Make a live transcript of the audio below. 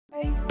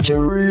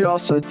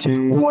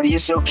Curiosity. What are you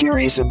so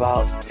curious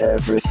about?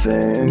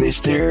 Everything,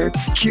 Mr.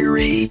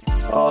 Curiosity.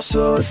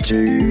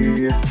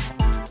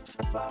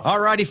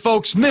 Alrighty,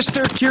 folks,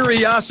 Mr.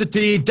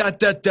 Curiosity.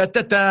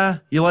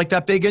 You like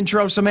that big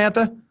intro,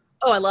 Samantha?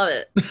 Oh, I love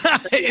it.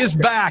 Is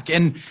back.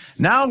 And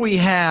now we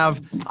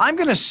have, I'm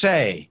going to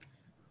say,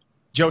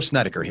 Joe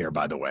Snedeker here,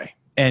 by the way.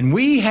 And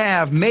we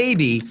have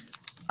maybe,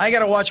 I got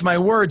to watch my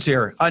words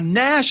here, a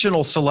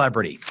national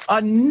celebrity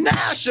in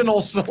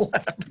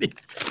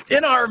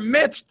our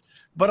midst,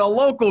 but a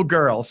local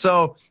girl.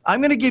 So I'm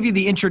going to give you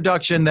the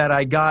introduction that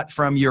I got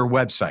from your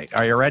website.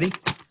 Are you ready?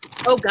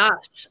 Oh,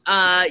 gosh.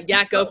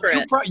 Yeah, go for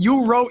it.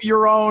 You wrote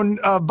your own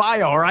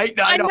bio, right?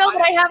 I know,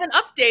 but I haven't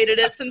updated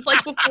it since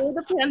like before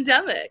the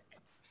pandemic.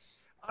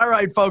 All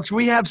right, folks,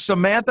 we have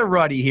Samantha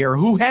Ruddy here,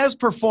 who has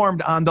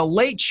performed on The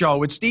Late Show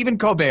with Stephen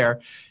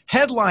Colbert,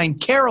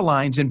 headlined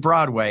Caroline's in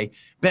Broadway,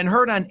 been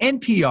heard on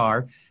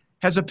NPR,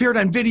 has appeared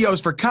on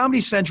videos for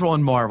Comedy Central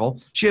and Marvel.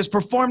 She has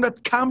performed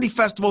at comedy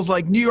festivals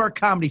like New York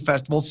Comedy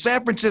Festival,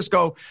 San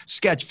Francisco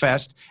Sketch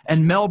Fest,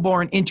 and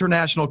Melbourne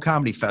International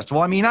Comedy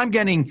Festival. I mean, I'm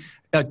getting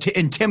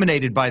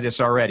intimidated by this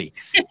already.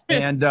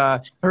 And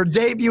her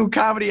debut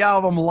comedy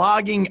album,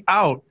 Logging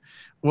Out,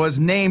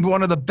 was named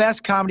one of the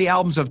best comedy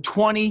albums of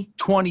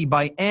 2020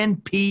 by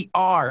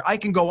NPR. I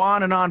can go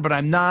on and on, but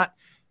I'm not,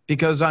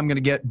 because I'm going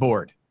to get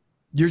bored.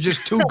 You're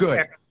just too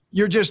good.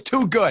 You're just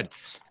too good.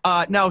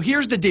 Now,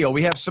 here's the deal.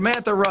 We have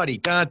Samantha Ruddy.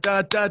 Oh, my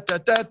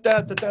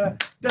God,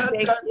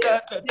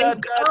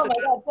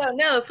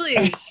 no,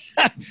 please.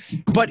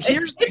 But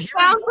it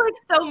sounds like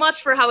so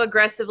much for how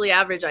aggressively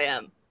average I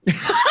am.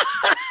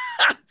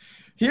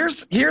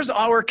 Here's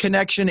our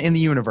connection in the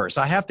universe.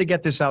 I have to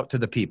get this out to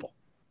the people.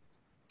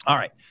 All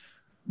right.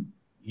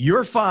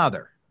 Your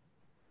father,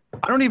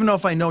 I don't even know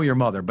if I know your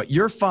mother, but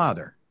your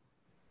father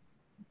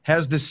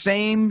has the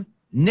same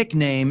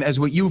nickname as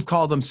what you've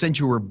called him since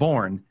you were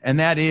born,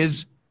 and that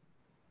is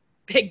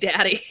Big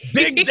Daddy.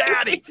 Big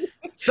Daddy.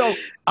 So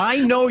I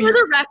know For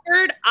the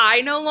record,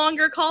 I no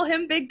longer call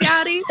him Big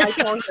Daddy. I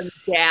call him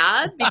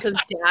Dad, because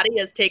Daddy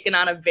has taken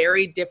on a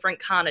very different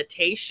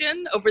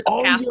connotation over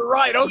the past. Oh, you're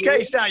right.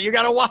 Okay, Sal, you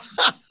got to watch.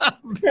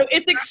 So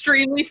it's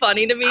extremely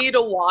funny to me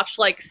to watch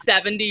like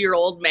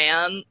 70-year-old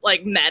men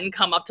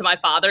come up to my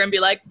father and be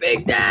like,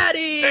 Big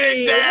Daddy.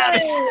 Big Daddy.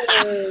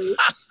 Hey.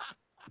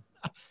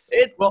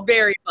 It's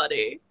very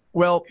funny.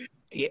 Well,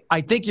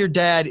 I think your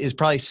dad is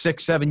probably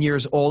 6-7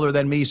 years older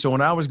than me. So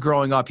when I was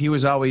growing up, he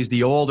was always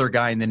the older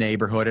guy in the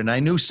neighborhood. And I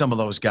knew some of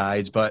those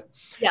guys. But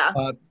yeah,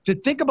 to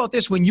think about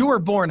this, when you were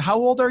born, how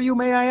old are you,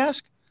 may I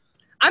ask?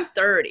 I'm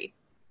 30.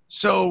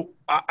 So,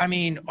 I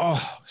mean,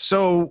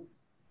 so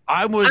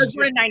I was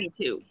born in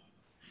 92.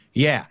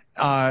 Yeah.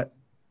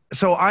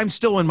 So I'm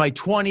still in my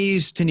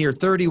 20s to near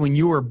 30 when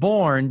you were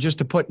born, just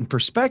to put in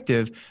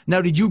perspective.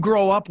 Now, did you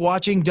grow up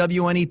watching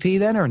WNEP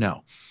then or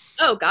no?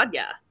 Oh, God,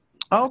 yeah.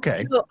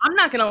 Okay. So I'm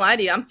not going to lie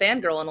to you. I'm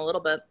fangirling a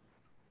little bit.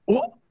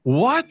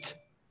 What?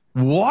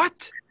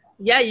 What?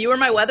 Yeah, you were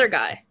my weather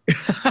guy.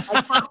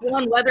 My top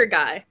one weather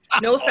guy.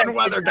 No offense.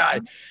 Weather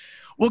guy.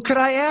 Well, could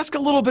I ask a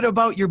little bit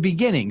about your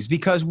beginnings?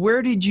 Because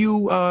where did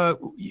you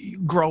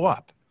grow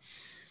up?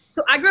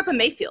 So I grew up in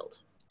Mayfield.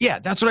 Yeah,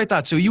 that's what I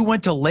thought. So you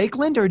went to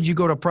Lakeland, or did you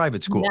go to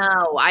private school?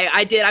 No,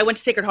 I did. I went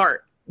to Sacred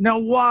Heart. Now,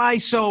 why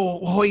so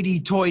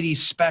hoity-toity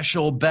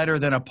special, better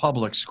than a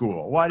public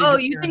school? Why?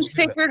 You think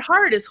Sacred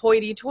Heart is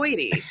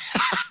hoity-toity?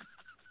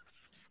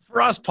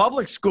 For us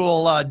public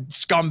school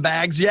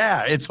scumbags,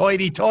 yeah, it's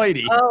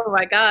hoity-toity. Oh,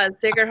 my God.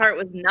 Sacred Heart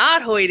was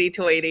not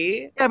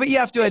hoity-toity. Yeah, but you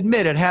have to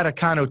admit it had a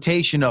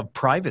connotation of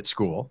private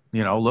school,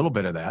 a little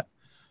bit of that.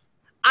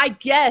 I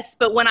guess,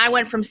 but when I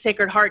went from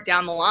Sacred Heart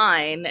down the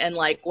line and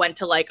went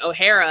to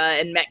O'Hara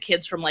and met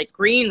kids from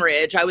Green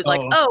Ridge, I was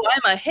I'm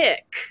a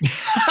hick.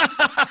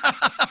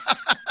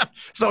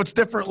 So it's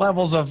different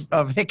levels of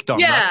hickdom.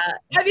 Yeah. Right?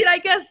 I mean, I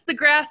guess the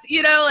grass,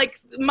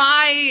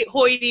 my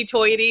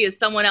hoity-toity is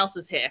someone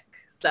else's hick.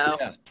 So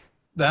yeah,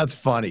 that's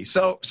funny.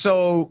 So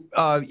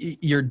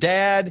your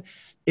dad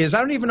is, I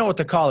don't even know what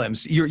to call him.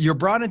 You're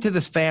brought into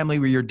this family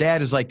where your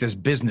dad is like this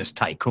business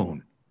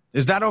tycoon.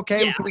 Is that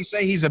okay? Yeah. Can we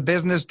say he's a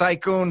business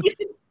tycoon?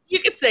 You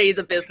could say he's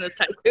a business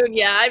tycoon.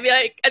 Yeah, I mean,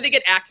 I think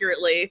it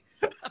accurately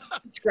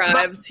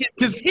describes.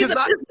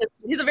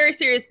 He's a very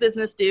serious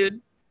business dude.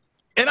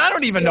 And I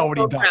don't even know what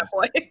he does.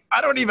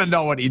 I don't even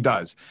know what he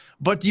does.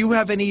 But do you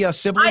have any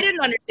siblings? I don't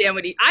understand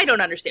what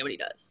he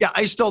does. Yeah,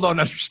 I still don't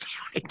understand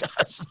what he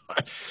does.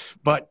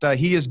 But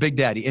he is Big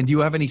Daddy. And do you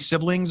have any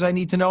siblings I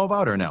need to know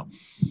about or no?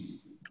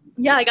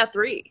 Yeah, I got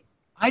 3.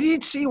 I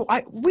didn't see.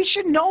 We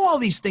should know all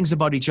these things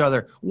about each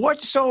other.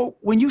 So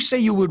when you say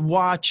you would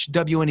watch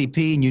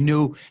WNEP and you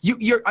knew,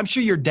 I'm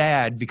sure your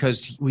dad,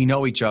 because we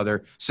know each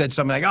other, said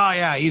something like, "Oh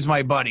yeah, he's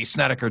my buddy,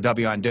 Snedeker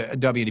on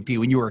WNEP,"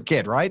 when you were a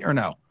kid, right? Or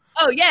no?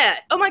 Oh yeah.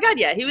 Oh my God,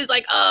 yeah. He was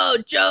like, "Oh,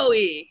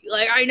 Joey,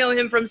 I know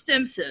him from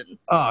Simpson."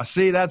 Oh,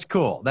 see, that's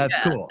cool. That's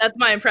cool. That's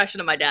my impression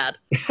of my dad.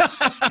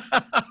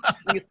 I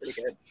think it's pretty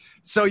good.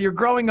 So you're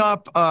growing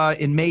up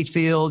in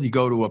Mayfield. You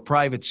go to a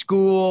private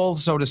school,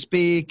 so to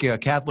speak, a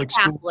Catholic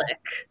school.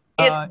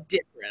 It's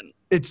different.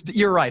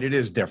 You're right. It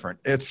is different.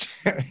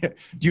 It's, do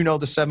you know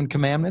the 7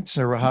 commandments,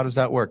 or how does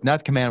that work?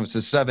 Not commandments,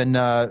 the 7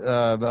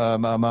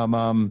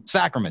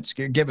 sacraments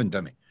given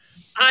to me.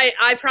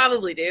 I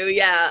probably do.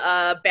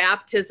 Yeah.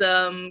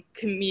 Baptism,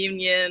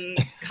 communion,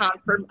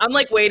 I'm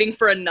like waiting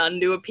for a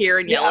nun to appear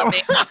and yell at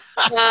me.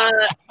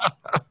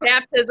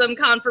 Baptism,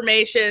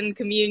 confirmation,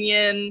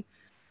 communion,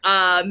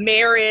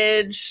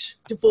 marriage,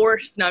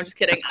 divorce. No, I'm just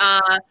kidding.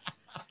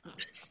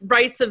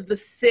 Rights of the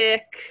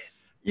sick.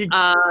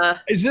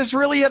 Is this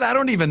really it? I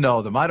don't even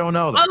know them. I don't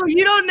know them. Oh,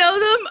 you don't know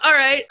them? All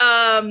right.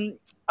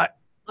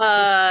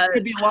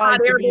 Could be lying.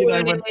 Hot air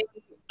ballooning,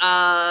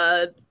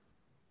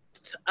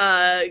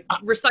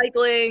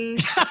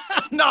 recycling.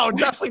 No,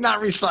 definitely not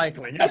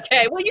recycling.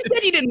 Okay, well, you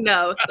said you didn't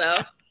know,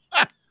 so.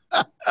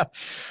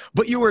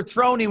 But we were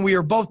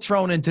both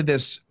thrown into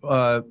this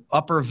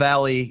Upper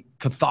Valley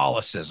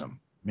Catholicism,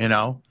 you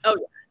know? Oh,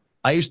 yeah.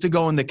 I used to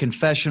go in the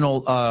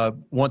confessional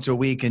once a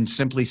week and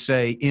simply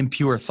say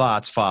impure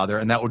thoughts, Father,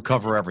 and that would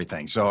cover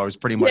everything. So I was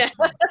pretty much.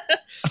 Yeah.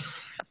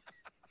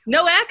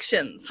 No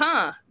actions,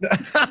 huh?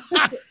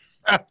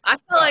 I feel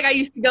like I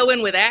used to go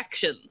in with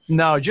actions.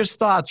 No, just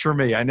thoughts for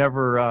me. I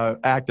never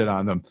acted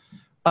on them.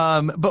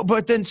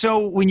 But then,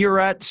 so when you're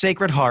at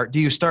Sacred Heart, do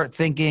you start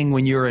thinking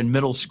when you're in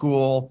middle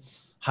school,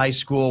 high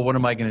school, what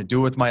am I going to do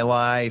with my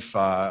life?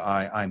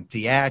 I'm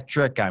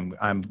theatric.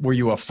 Were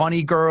you a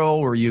funny girl?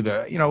 Were you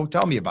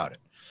tell me about it.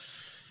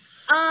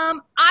 I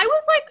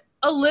was like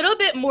a little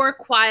bit more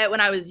quiet when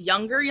I was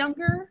younger.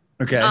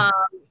 Okay.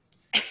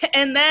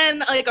 And then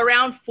like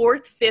around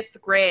 4th,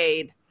 5th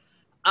grade,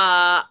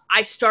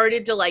 I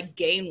started to like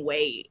gain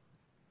weight.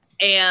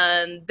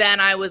 And then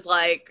I was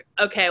like,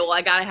 okay, well,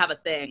 I got to have a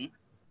thing.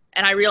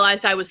 And I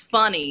realized I was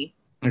funny.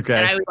 Okay.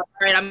 And I was like,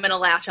 all right, I'm going to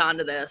latch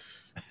onto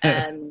this.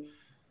 And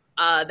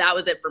that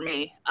was it for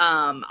me.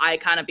 I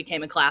kind of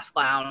became a class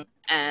clown.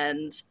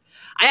 And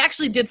I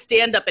actually did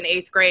stand up in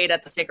 8th grade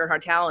at the Sacred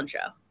Heart Talent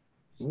Show.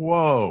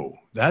 Whoa,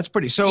 that's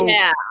pretty. So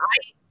yeah,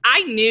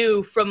 I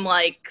knew from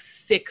like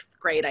 6th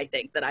grade, I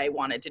think, that I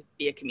wanted to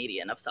be a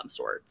comedian of some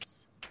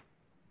sorts.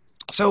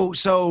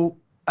 So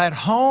at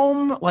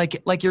home,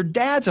 like your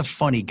dad's a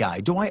funny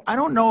guy. I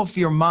don't know if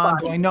your mom,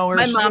 do I know her?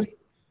 My mom's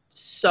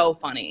so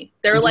funny.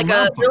 They're like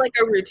a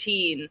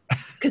routine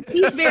because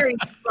he's very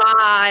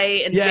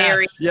dry and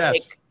very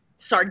like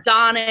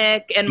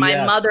sardonic, and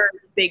my mother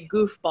is a big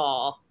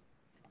goofball.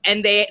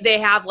 And they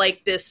have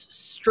like this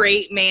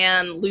straight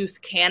man loose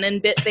cannon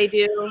bit they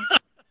do.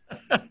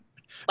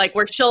 Like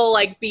where she'll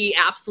like be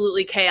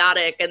absolutely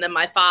chaotic, and then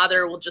my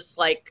father will just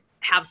like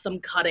have some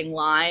cutting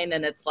line,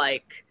 and it's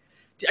like,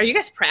 are you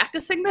guys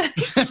practicing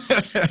this?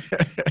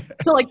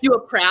 To like do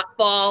a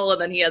pratfall,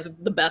 and then he has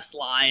the best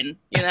line,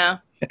 you know?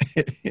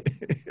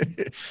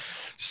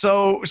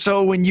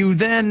 So when you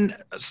then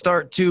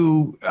start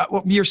to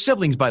your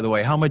siblings, by the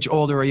way, how much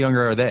older or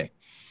younger are they?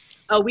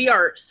 Oh, we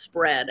are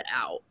spread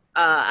out.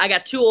 I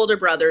got 2 older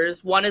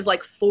brothers. One is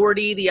like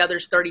 40, the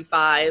other's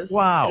 35.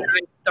 Wow. And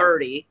I'm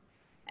 30.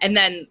 And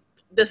then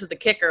this is the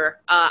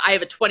kicker. I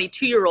have a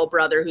 22-year-old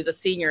brother who's a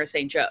senior at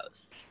St.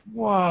 Joe's.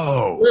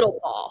 Whoa. Little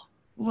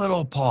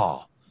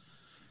Paul.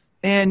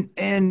 And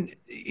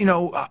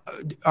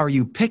are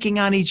you picking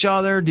on each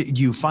other? Do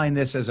you find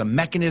this as a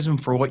mechanism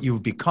for what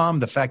you've become?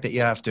 The fact that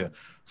you have to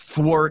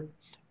thwart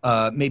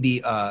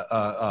maybe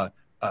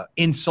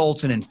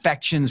insults and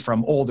infections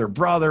from older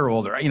brother,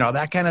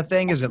 that kind of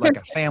thing? Is it like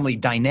a family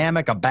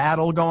dynamic, a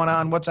battle going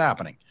on? What's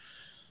happening?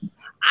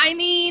 I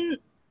mean,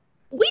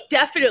 we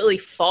definitely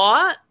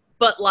fought,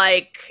 but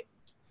like,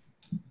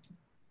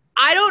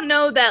 I don't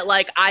know that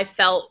like I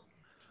felt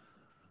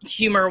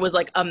humor was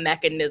like a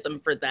mechanism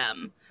for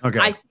them. Okay.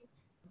 I think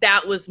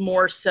that was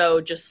more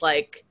so just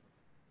like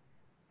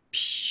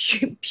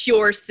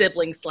pure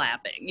sibling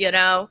slapping, you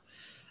know?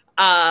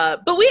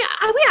 But we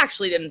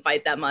actually didn't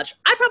fight that much.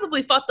 I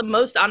probably fought the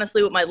most,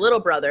 honestly, with my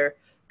little brother,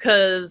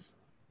 because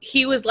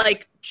he was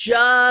like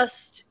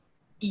just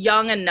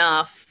young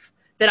enough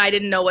that I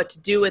didn't know what to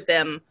do with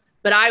him,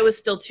 but I was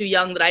still too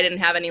young that I didn't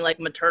have any like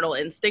maternal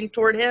instinct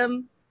toward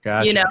him.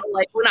 Gotcha. You know,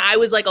 like when I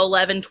was like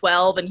 11,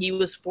 12 and he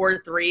was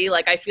 4, 3,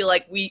 like I feel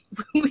like we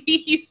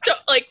used to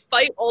like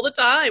fight all the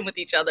time with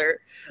each other,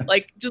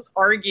 like just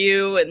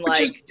argue and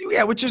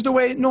which is the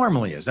way it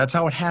normally is. That's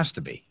how it has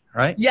to be,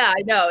 right? Yeah,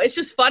 I know. It's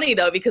just funny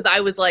though, because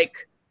I was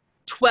like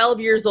 12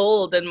 years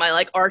old and my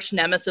like arch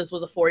nemesis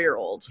was a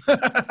 4-year-old.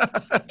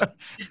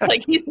 Just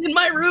like, he's in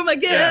my room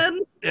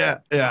again. Yeah.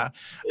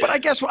 But I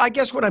guess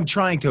what I'm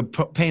trying to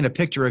paint a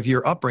picture of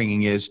your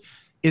upbringing is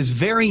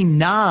very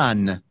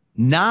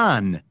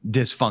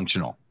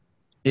non-dysfunctional.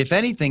 If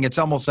anything, it's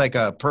almost like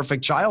a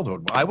perfect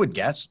childhood, I would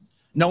guess.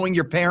 Knowing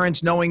your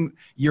parents, knowing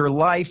your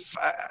life.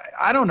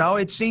 I don't know.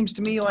 It seems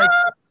to me like...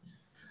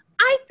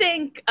 I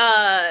think,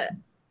 and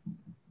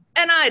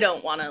I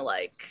don't want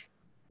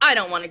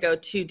to go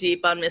too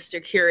deep on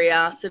Mr.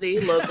 Curiosity,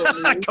 local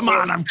news. Come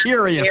on, I'm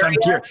curious.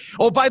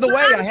 Oh, by the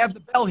way, I have the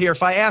bell here.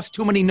 If I ask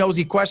too many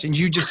nosy questions,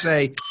 you just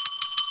say,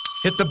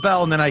 hit the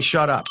bell, and then I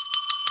shut up.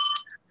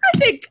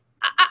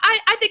 I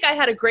I think I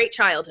had a great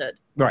childhood.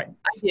 Right.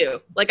 I do.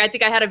 Like, I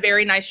think I had a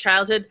very nice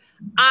childhood.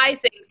 I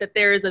think that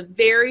there is a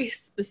very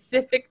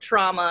specific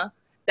trauma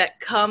that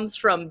comes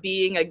from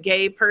being a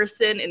gay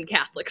person in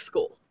Catholic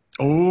school.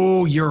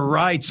 Oh, you're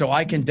right. So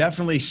I can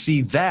definitely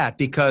see that,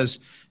 because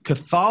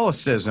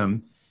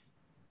Catholicism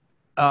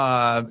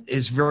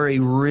is very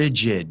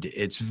rigid.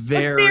 It's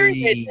very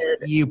rigid.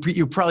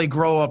 You probably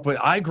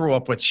I grew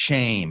up with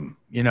shame,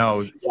 you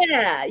know.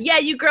 Yeah.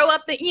 You grow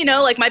up that, you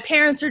know, like my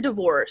parents are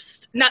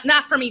divorced,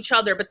 not from each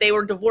other, but they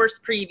were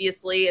divorced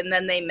previously and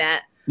then they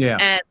met. Yeah.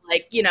 And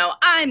like, you know,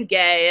 I'm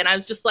gay, and I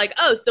was just like,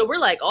 oh, so we're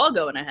like all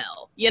going to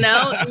hell, you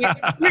know?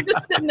 You're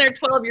just sitting there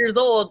 12 years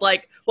old,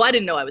 like, well, I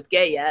didn't know I was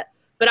gay yet.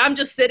 But I'm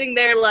just sitting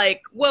there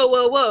like,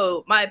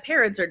 whoa, my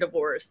parents are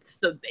divorced,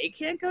 so they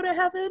can't go to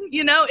heaven?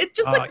 You know, it's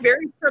just like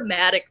very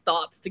traumatic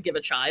thoughts to give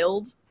a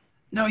child.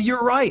 No,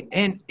 you're right.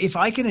 And if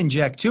I can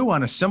inject too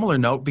on a similar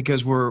note,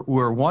 because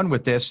we're one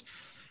with this,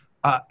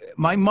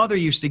 my mother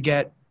used to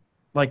get,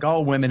 like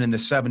all women in the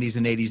 70s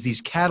and 80s,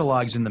 these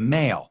catalogs in the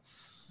mail.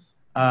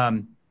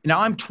 Now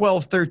I'm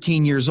 12,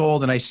 13 years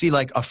old, and I see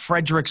like a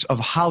Fredericks of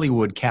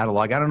Hollywood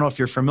catalog. I don't know if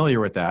you're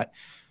familiar with that.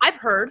 I've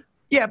heard.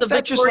 Yeah, the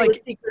that's Victoria's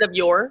just like Secret of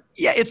Yore.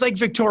 Yeah, it's like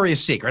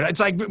Victoria's Secret. It's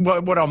like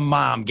what a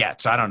mom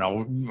gets. I don't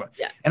know.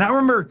 Yeah. And I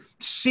remember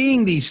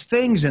seeing these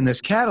things in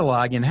this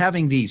catalog and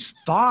having these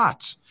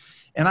thoughts.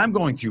 And I'm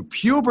going through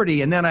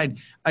puberty, and then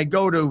I'd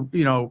go to,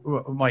 you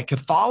know, my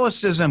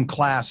Catholicism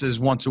classes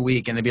once a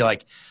week, and they'd be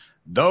like,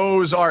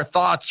 those are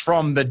thoughts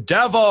from the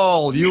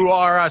devil. You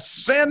are a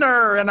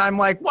sinner. And I'm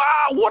like,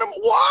 wow,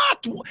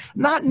 what?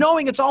 Not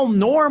knowing it's all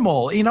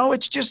normal. You know,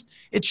 it's just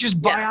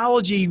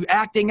biology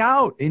acting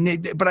out.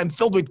 But I'm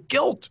filled with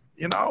guilt,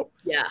 you know?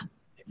 Yeah.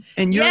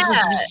 And yours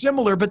is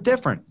similar but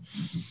different.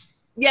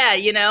 Yeah,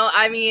 you know,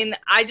 I mean,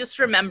 I just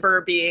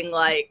remember being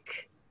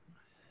like,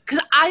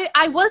 because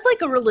I was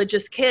like a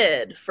religious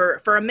kid for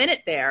a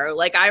minute there.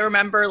 Like, I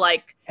remember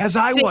like. As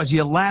I was,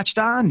 you latched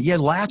on? You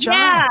latch on?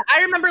 Yeah,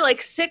 I remember like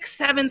 6th,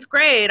 7th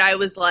grade, I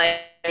was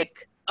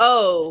like,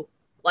 oh,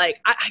 like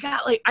I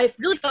got like, I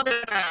really fell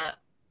down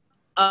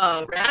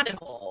a rabbit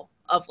hole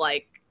of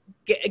like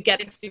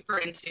getting super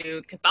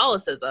into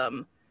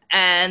Catholicism.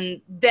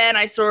 And then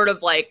I sort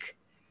of like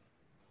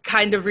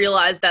kind of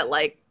realized that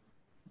like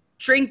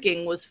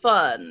drinking was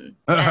fun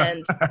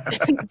and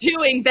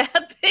doing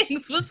bad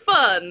things was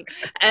fun.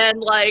 And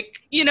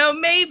like, you know,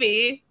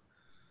 maybe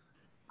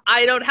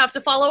I don't have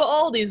to follow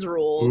all these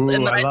rules. Ooh,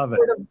 and then I love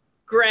sort of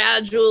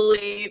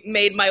gradually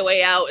made my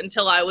way out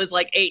until I was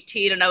like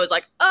 18, and I was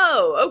like,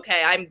 oh,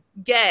 okay, I'm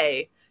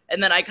gay.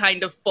 And then I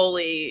kind of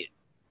fully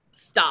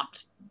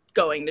stopped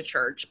going to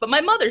church. But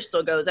my mother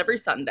still goes every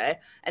Sunday,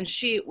 and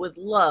she would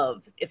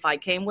love if I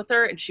came with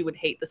her, and she would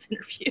hate this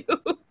interview.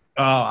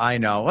 Oh, I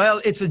know.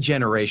 Well, it's a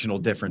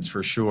generational difference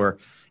for sure.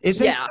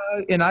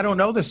 And I don't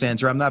know this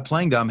answer. I'm not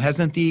playing dumb.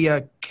 Hasn't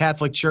the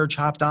Catholic Church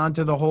hopped on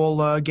to the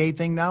whole gay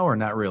thing now, or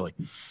not really?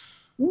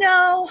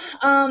 No.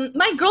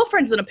 My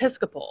girlfriend's an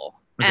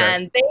Episcopal,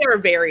 and they are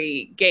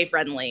very gay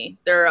friendly.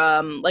 They're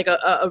like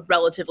a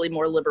relatively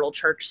more liberal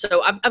church.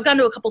 So I've gone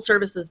to a couple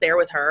services there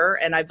with her,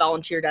 and I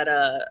volunteered at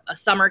a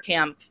summer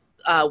camp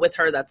with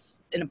her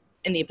that's in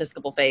the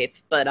Episcopal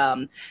faith. But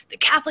the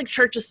Catholic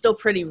Church is still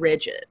pretty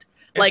rigid.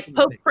 Like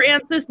Pope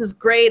Francis is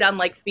great on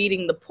like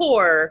feeding the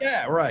poor.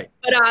 Yeah, right.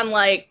 But on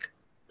like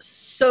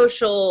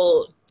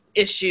social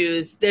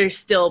issues, they're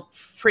still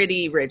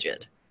pretty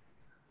rigid.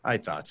 I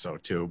thought so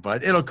too,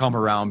 but it'll come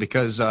around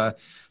because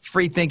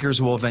free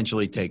thinkers will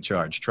eventually take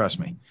charge. Trust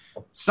me.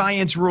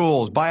 Science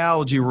rules,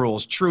 biology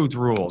rules, truth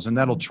rules, and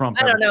that'll trump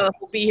I don't everything. know if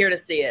we'll be here to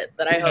see it,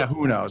 but I hope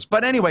who knows?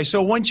 But anyway,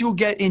 so once you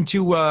get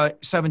into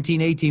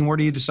 17, 18, where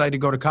do you decide to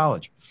go to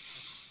college?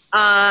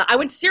 I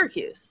went to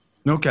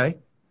Syracuse. Okay.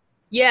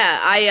 Yeah,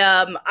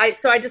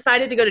 I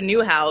decided to go to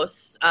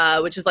Newhouse,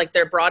 which is like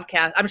their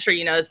broadcast. I'm sure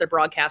you know, it's their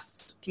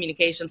broadcast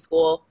communication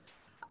school.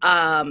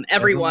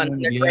 Everyone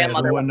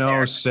knows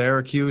there.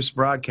 Syracuse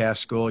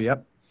Broadcast School.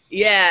 Yep.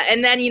 Yeah,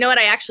 and then you know what?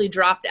 I actually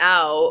dropped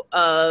out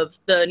of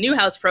the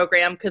Newhouse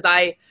program because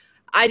I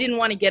didn't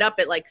want to get up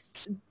at like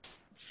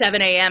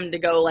 7 a.m. to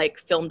go like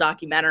film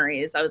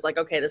documentaries. I was like,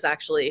 okay, this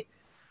actually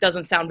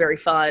doesn't sound very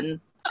fun.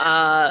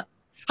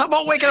 How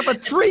about waking up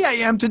at 3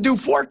 a.m. to do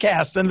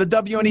forecasts and the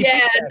WNEP?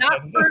 Yeah,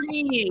 not for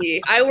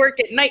me. I work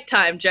at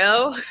nighttime,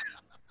 Joe.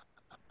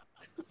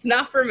 It's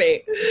not for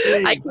me.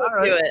 Please, I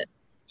can't do it.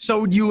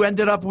 So you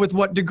ended up with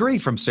what degree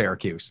from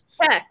Syracuse?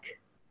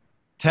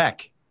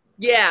 Tech.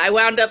 Yeah, I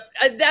wound up.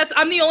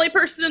 I'm the only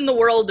person in the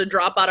world to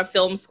drop out of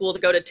film school to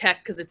go to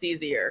tech because it's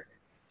easier.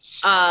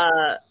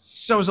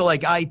 So is it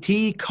like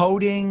IT,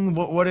 coding?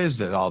 What is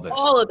it, all this?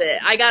 All of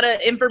it. I got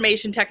an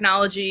information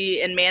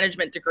technology and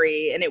management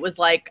degree, and it was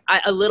like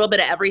a little bit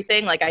of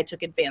everything. Like I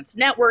took advanced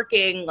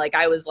networking. Like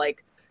I was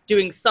like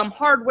doing some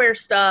hardware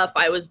stuff.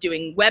 I was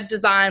doing web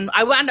design.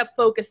 I wound up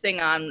focusing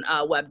on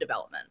web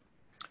development.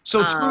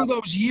 So through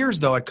those years,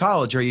 though, at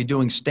college, are you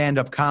doing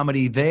stand-up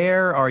comedy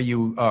there? Are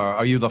you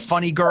the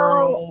funny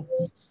girl?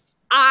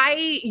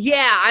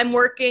 I'm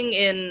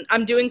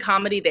doing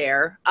comedy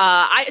there.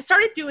 I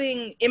started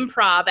doing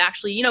improv,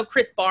 actually. You know,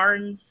 Chris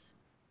Barnes.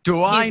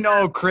 I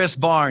know Chris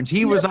Barnes?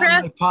 He's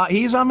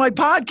on my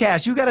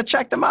podcast. You got to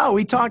check them out.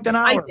 We talked an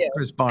hour.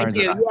 Chris Barnes.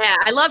 I do. Yeah,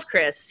 I love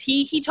Chris.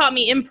 He taught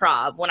me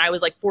improv when I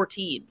was like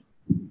 14.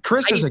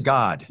 Chris is a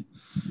god.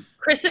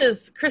 Chris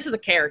is a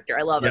character.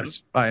 I love him.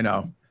 Yes, I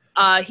know.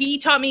 He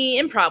taught me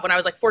improv when I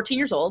was like 14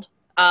 years old.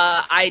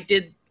 I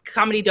did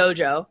Comedy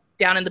Dojo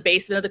down in the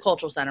basement of the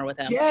Cultural Center with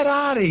him. Get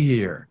out of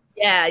here.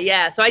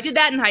 Yeah. So I did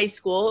that in high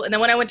school. And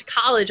then when I went to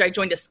college, I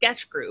joined a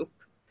sketch group.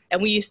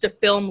 And we used to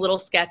film little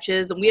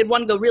sketches. And we had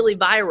one go really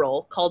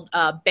viral called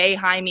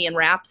Boeheim and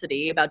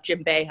Rhapsody about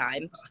Jim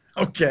Boeheim.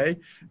 Okay.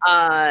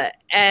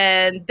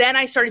 And then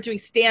I started doing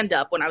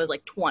stand-up when I was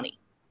like 20.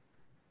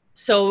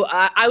 So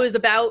I was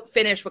about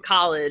finished with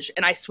college.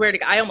 And I swear to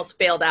God, I almost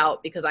failed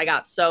out because I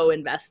got so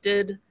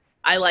invested.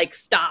 I like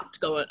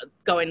stopped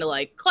going to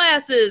like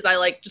classes. I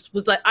like just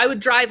was like, I would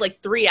drive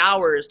like 3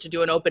 hours to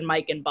do an open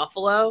mic in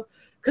Buffalo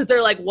because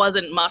there like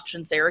wasn't much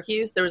in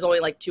Syracuse. There was only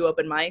like 2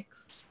 open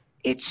mics.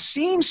 It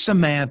seems,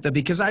 Samantha,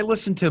 because I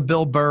listen to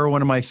Bill Burr,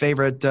 one of my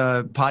favorite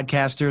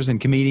podcasters and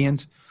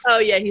comedians. Oh,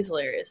 yeah, he's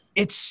hilarious.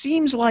 It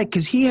seems like,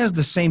 because he has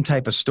the same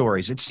type of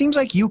stories, it seems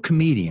like you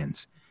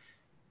comedians,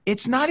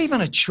 it's not even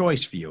a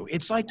choice for you.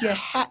 It's like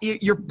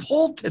you're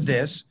pulled to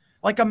this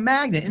like a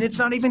magnet, and it's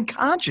not even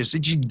conscious.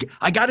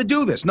 I got to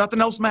do this.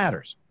 Nothing else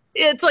matters.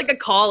 It's like a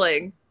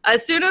calling.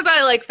 As soon as I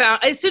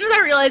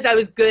realized I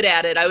was good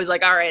at it, I was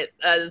like, all right,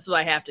 this is what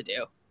I have to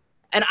do.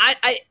 And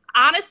I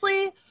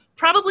honestly...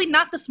 probably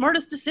not the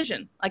smartest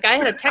decision. Like I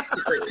had a tech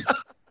degree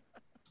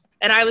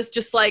and I was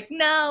just like,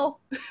 no,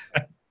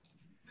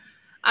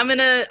 I'm going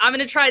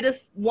to try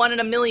this 1 in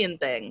a million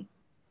thing.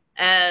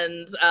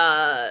 And,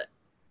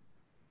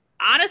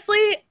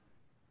 honestly,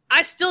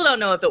 I still don't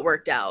know if it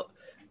worked out,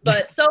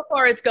 but so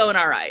far it's going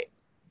all right.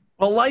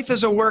 Well, life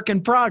is a work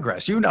in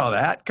progress. You know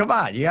that. Come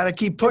on. You got to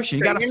keep pushing.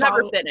 You got to follow.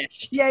 You're never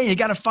finished. Yeah. You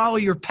got to follow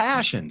your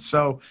passion.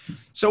 So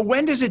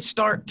when does it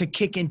start to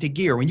kick into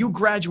gear? When you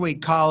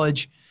graduate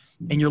college,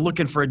 and you're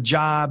looking for a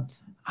job,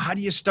 how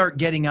do you start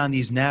getting on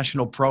these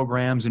national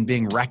programs and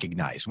being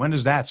recognized? When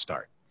does that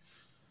start?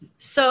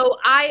 So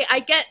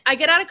I get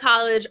out of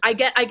college. I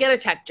get a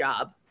tech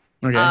job.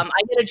 Okay.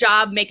 I get a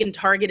job making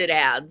targeted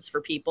ads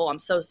for people. I'm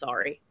so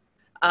sorry.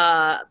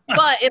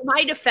 But in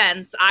my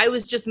defense, I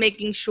was just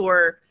making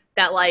sure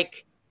that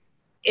like,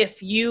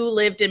 if you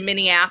lived in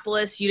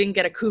Minneapolis, you didn't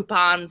get a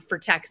coupon for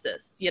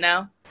Texas, you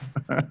know?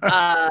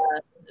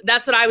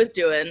 That's what I was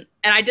doing.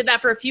 And I did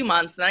that for a few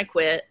months and then I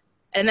quit.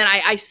 And then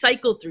I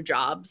cycled through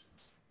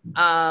jobs.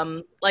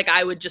 Like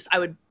I would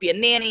be a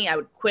nanny. I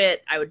would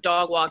quit. I would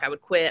dog walk. I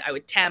would quit. I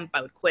would temp.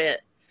 I would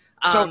quit.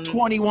 So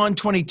 21,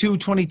 22,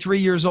 23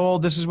 years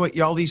old, this is what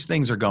all these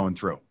things are going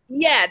through.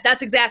 Yeah,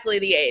 that's exactly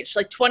the age.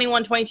 Like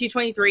 21, 22,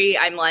 23,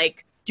 I'm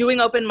like doing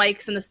open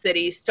mics in the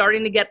city,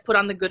 starting to get put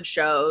on the good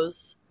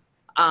shows,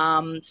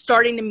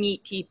 starting to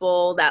meet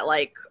people that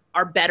like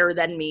are better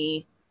than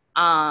me.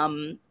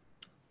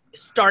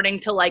 Starting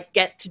to like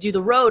get to do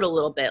the road a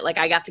little bit. Like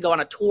I got to go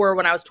on a tour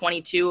when I was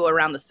 22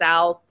 around the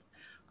South.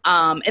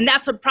 And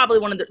that's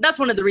that's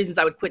one of the reasons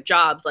I would quit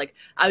jobs. Like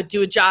I would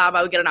do a job,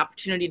 I would get an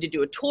opportunity to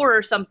do a tour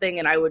or something.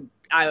 And I would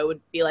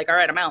be like, all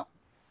right, I'm out.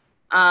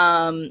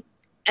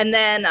 And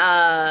then,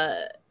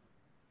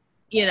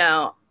 you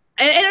know,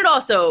 and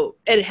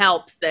it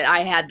helps that I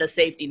had the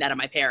safety net of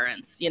my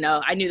parents. You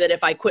know, I knew that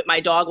if I quit my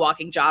dog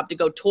walking job to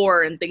go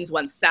tour and things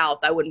went south,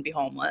 I wouldn't be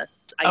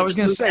homeless. I was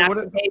going to say, I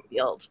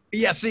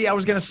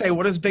was going to say,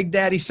 what is Big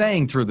Daddy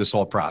saying through this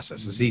whole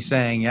process? Is he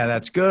saying, yeah,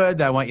 that's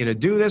good, I want you to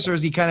do this? Or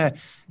is he kind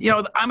of, you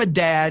know, I'm a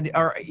dad,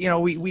 or, you know,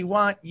 we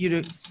want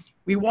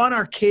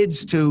our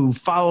kids to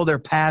follow their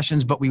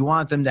passions, but we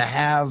want them to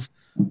have,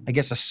 I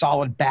guess, a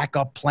solid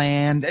backup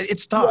plan.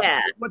 It's tough.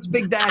 Yeah. What's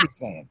Big Daddy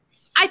saying?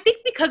 I think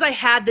because I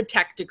had the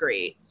tech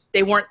degree,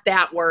 they weren't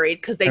that worried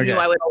because they knew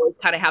I would always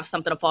kind of have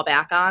something to fall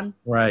back on.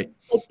 Right.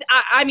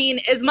 I mean,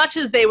 as much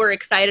as they were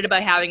excited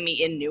about having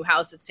me in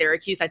Newhouse at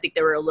Syracuse, I think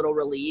they were a little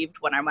relieved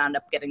when I wound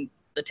up getting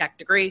the tech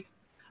degree.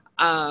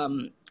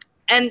 And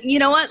you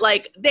know what?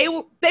 Like they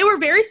were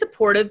very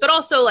supportive, but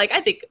also like I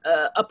think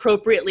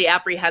appropriately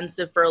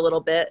apprehensive for a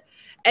little bit.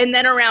 And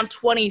then around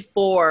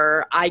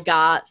 24, I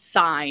got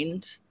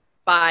signed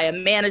by a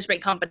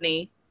management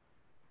company.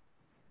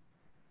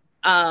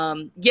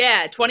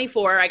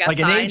 24, I got like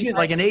signed.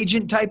 Like an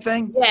agent type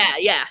thing?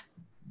 Yeah.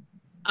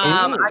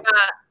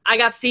 I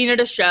got seen at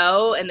a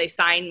show and they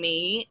signed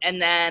me, and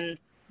then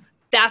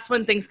that's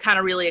when things kind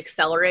of really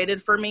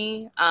accelerated for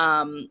me.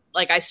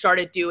 Like I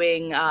started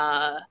doing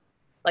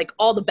like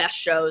all the best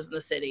shows in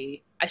the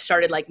city. I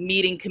started like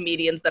meeting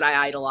comedians that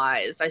I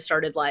idolized. I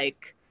started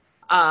like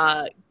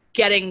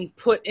getting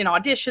put in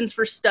auditions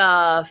for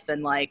stuff,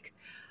 and like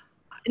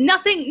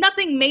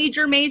nothing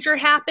major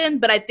happened,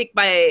 but I think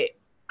I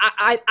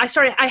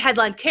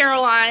headlined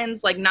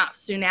Caroline's like not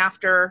soon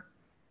after,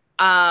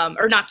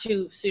 or not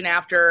too soon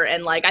after.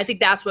 And like, I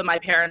think that's when my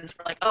parents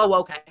were like, oh,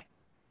 okay.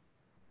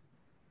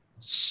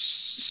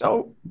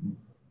 So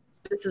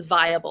this is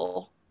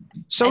viable.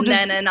 So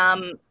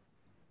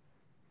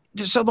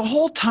so the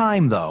whole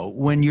time though,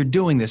 when you're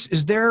doing this,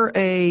 is there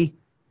a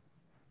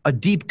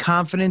deep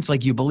confidence,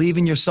 like you believe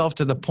in yourself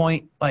to the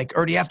point, like,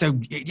 or do you have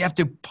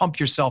to pump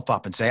yourself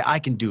up and say, I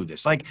can do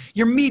this? Like,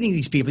 you're meeting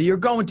these people, you're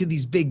going to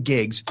these big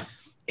gigs.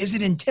 Is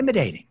it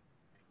intimidating?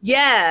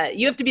 Yeah,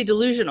 you have to be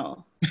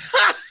delusional.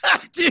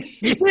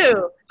 You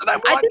do. And I'm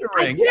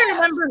wondering. I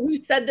can't remember who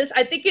said this.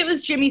 I think it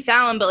was Jimmy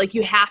Fallon, but like,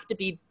 you have to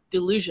be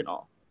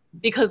delusional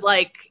because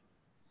like,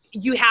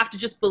 you have to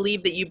just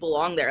believe that you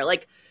belong there.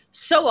 Like,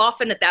 so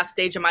often at that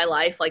stage of my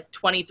life, like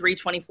 23,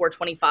 24,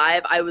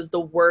 25, I was the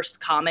worst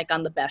comic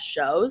on the best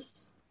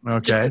shows.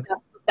 Okay.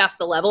 That's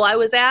the level I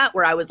was at,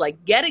 where I was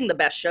like getting the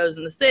best shows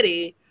in the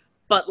city,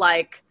 but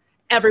like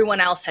everyone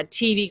else had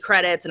TV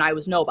credits and I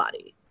was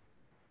nobody.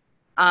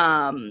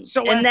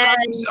 So at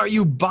times, are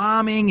you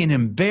bombing and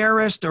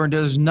embarrassed, or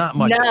there's not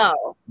much?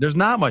 No. There's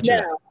not much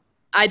of that.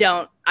 I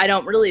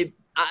don't really,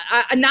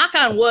 I knock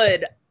on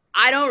wood,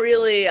 I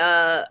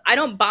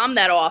don't bomb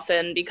that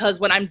often because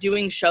when I'm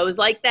doing shows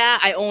like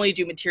that, I only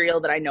do material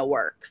that I know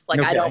works.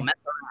 Like, I don't mess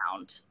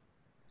around.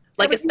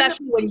 Like,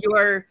 especially when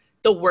you're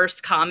the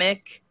worst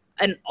comic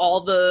and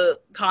all the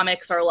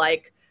comics are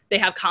like, they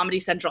have Comedy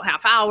Central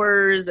half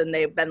hours and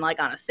they've been like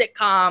on a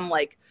sitcom,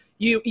 like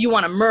you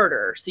want to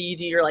murder. So you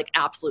do your like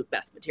absolute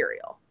best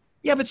material.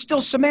 Yeah, but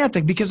still,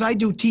 Samantha, because I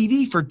do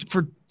TV for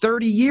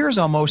 30 years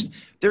almost,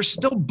 there's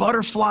still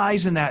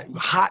butterflies and that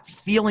hot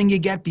feeling you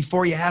get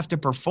before you have to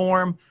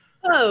perform.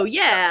 Oh,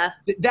 yeah.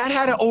 That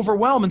had to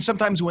overwhelm, and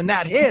sometimes when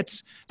that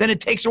hits, then it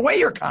takes away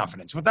your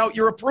confidence without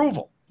your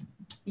approval.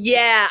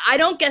 Yeah, I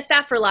don't get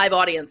that for live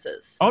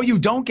audiences. Oh, you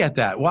don't get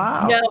that?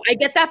 Wow. No, I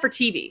get that for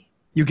TV.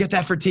 You get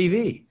that for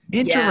TV?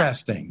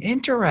 Interesting. Yeah.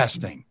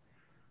 Interesting.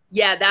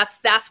 Yeah,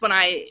 that's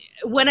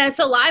when it's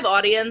a live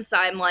audience,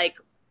 I'm like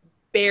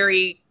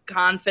very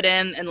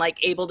confident and like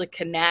able to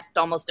connect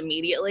almost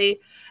immediately.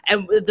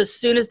 And as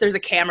soon as there's a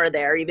camera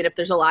there, even if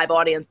there's a live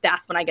audience,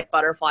 that's when I get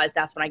butterflies.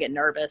 That's when I get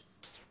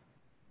nervous.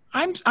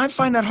 I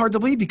find that hard to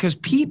believe because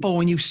people,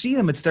 when you see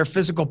them, it's their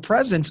physical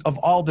presence of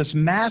all this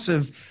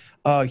massive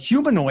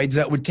humanoids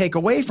that would take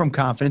away from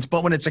confidence.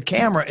 But when it's a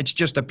camera, it's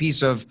just a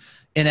piece of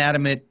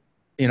inanimate,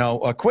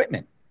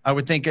 equipment. I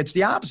would think it's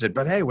the opposite,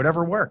 but hey,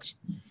 whatever works.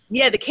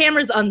 Yeah, the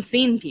camera's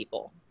unseen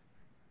people.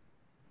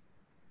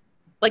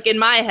 Like in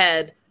my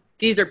head,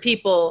 these are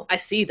people, I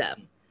see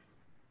them.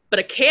 But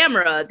a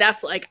camera,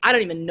 that's like, I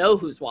don't even know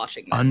who's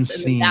watching this.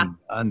 Unseen.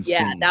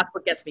 Yeah, that's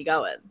what gets me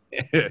going.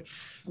 Like,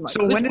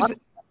 so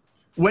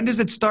when does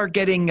it start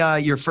getting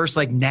your first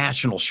like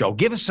national show?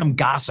 Give us some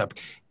gossip.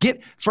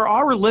 For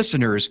our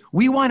listeners,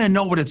 we want to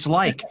know what it's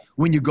like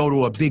when you go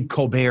to a big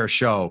Colbert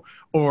show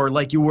or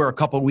like you were a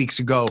couple of weeks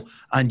ago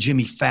on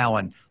Jimmy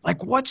Fallon.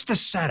 Like, what's the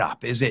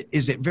setup? Is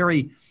it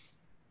very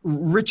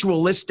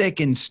ritualistic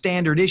and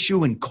standard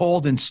issue and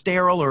cold and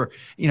sterile, or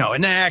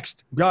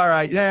next, all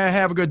right,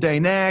 have a good day,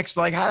 next?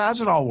 Like, how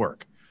does it all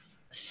work?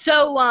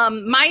 So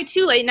my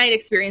two late night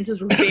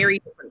experiences were very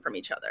different from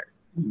each other.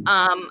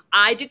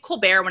 I did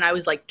Colbert when I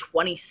was like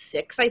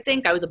 26, I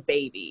think. I was a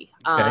baby.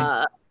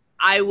 Okay.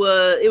 It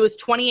was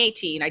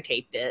 2018. I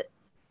taped it.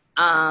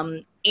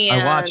 And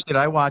I watched it.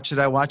 I watched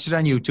it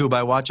on YouTube.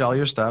 I watch all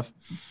your stuff.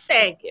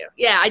 Thank you.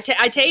 Yeah,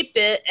 I taped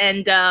it,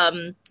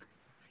 and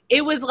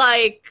it was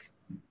like,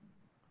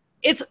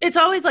 it's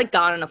always like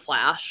gone in a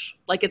flash.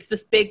 Like, it's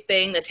this big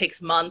thing that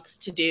takes months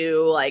to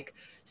do. Like,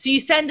 so you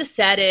send a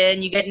set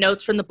in, you get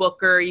notes from the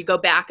booker, you go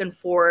back and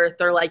forth.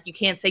 They're like, you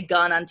can't say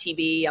gun on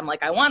TV. I'm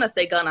like, I want to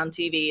say gun on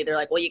TV. They're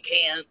like, well, you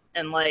can't.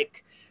 And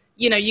like,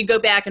 you go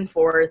back and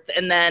forth.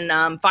 And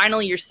then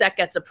finally your set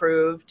gets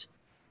approved.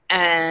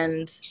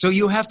 And so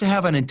you have to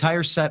have an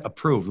entire set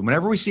approved.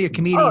 Whenever we see a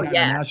comedian on a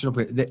national,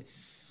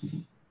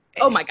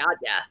 oh my God,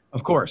 yeah.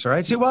 Of course, all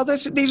right. See, well,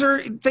 these are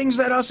things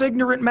that us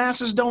ignorant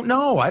masses don't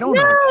know. I don't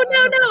know.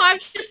 No. I'm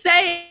just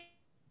saying,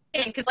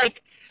 because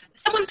like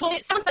someone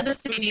said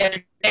this to me the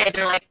other day.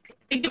 They're like,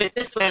 think of it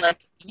this way: like,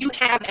 you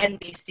have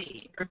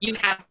NBC or you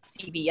have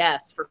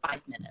CBS for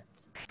 5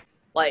 minutes,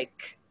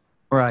 like,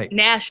 right,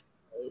 nationally.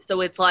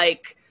 So it's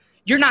like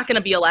you're not going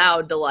to be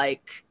allowed to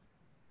like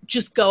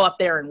just go up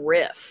there and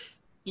riff,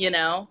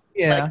 Yeah.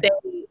 Like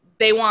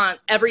they want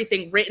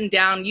everything written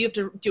down. You have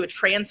to do a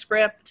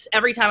transcript.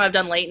 Every time I've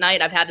done late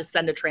night, I've had to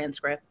send a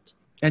transcript.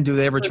 And do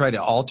they ever try to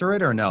alter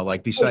it or no?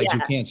 Like, besides, you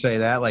can't say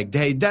that. Like,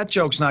 hey, that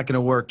joke's not going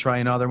to work. Try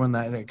another one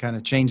that kind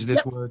of change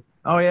this word.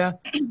 Oh, yeah?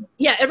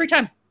 Yeah, every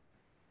time.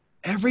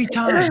 Every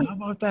time. How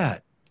about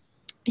that?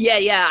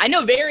 Yeah. I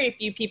know very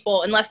few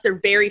people, unless they're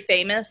very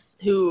famous,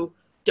 who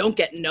don't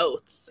get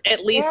notes.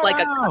 At least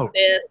like a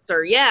compass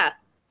or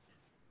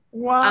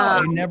Wow,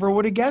 I never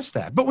would have guessed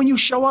that. But when you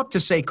show up to,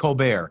 say,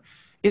 Colbert,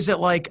 is it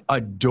like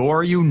a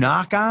door you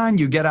knock on?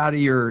 You get out of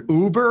your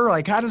Uber?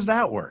 Like, how does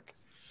that work?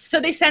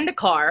 So they send a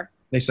car.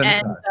 They send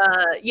a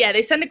car.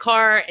 They send a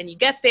car, and you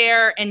get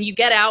there, and you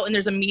get out, and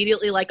there's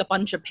immediately like a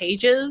bunch of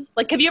pages.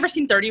 Like, have you ever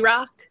seen 30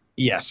 Rock?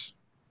 Yes.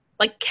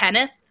 Like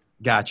Kenneth?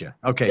 Gotcha.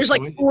 Okay. There's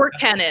like 4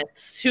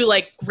 Kenneths who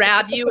like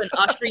grab you and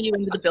usher you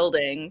into the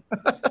building.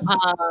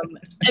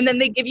 And then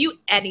they give you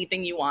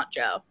anything you want,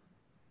 Joe.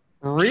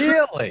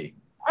 Really?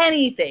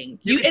 Anything.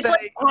 It's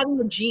like having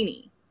a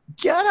genie.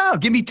 Get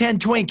out. Give me 10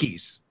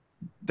 Twinkies.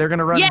 They're going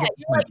to run. Yeah,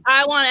 you're like,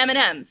 I want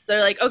M&Ms.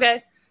 They're like,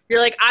 okay. You're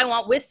like, I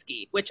want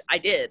whiskey, which I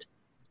did.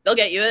 They'll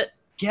get you it.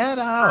 Get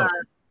out.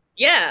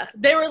 Yeah.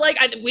 They were like,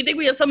 we think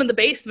we have some in the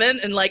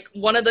basement. And like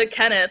one of the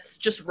Kenneths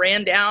just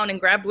ran down and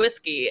grabbed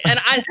whiskey. And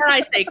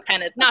I say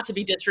Kenneth, not to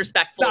be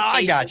disrespectful. No,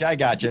 I got you.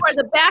 You are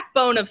the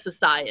backbone of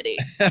society.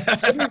 It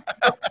is the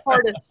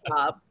hardest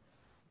job.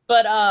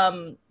 But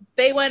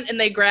they went and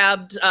they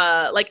grabbed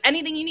like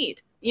anything you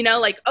need. You know,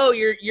 like, oh,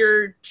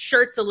 your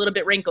shirt's a little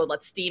bit wrinkled.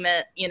 Let's steam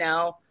it. You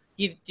know,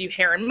 you do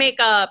hair and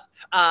makeup.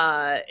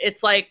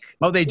 It's like,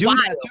 oh, they do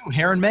that too,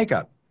 hair and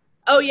makeup.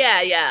 Oh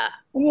yeah.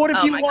 What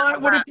if you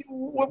want?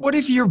 What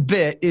if your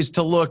bit is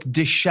to look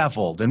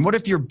disheveled, and what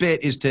if your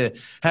bit is to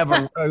have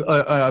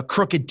a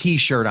crooked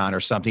T-shirt on or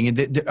something?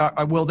 And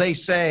will they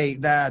say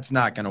that's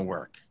not going to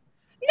work?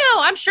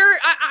 No, I'm sure.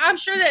 I'm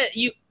sure that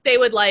they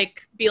would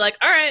like be like,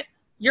 all right,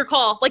 your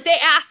call. Like they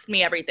asked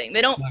me everything.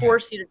 They don't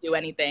force you to do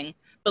anything.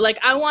 But like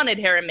I wanted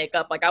hair and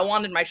makeup. Like I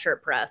wanted my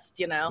shirt pressed.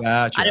 You know,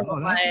 gotcha. I didn't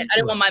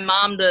want my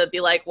mom to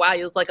be like, wow,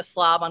 you look like a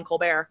slob on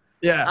Colbert.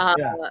 Yeah.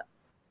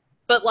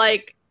 But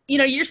like, you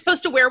know, you're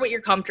supposed to wear what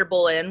you're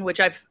comfortable in, which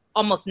I've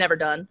almost never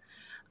done.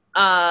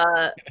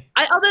 Although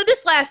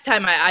this last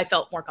time I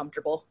felt more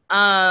comfortable.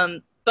 Yeah,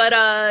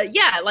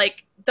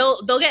 like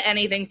they'll get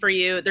anything for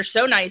you. They're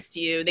so nice to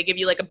you. They give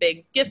you like a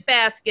big gift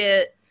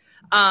basket.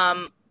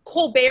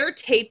 Colbert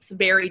tapes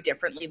very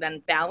differently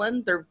than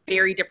Fallon. They're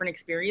very different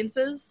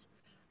experiences.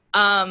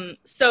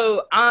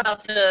 So I'm about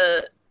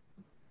to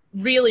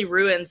really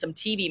ruin some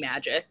TV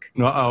magic.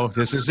 Uh-oh,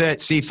 this is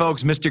it. See,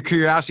 folks, Mr.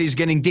 Curiosity is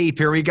getting deep.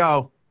 Here we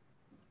go.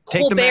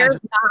 Colbert's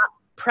not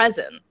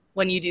present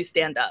when you do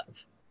stand-up.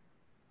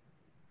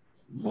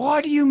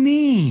 What do you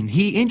mean?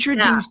 He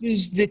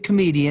introduces the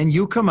comedian.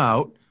 You come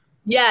out.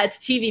 Yeah, it's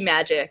TV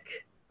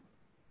magic.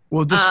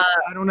 Well,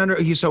 I don't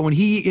understand. So when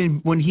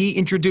he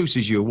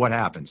introduces you, what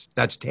happens?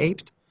 That's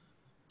taped?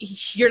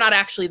 You're not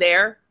actually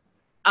there.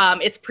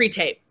 It's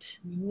pre-taped.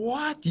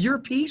 What? Your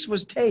piece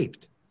was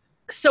taped.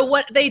 So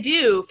what they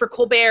do for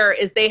Colbert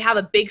is they have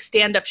a big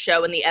stand-up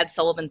show in the Ed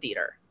Sullivan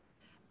Theater.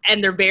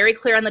 And they're very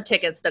clear on the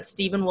tickets that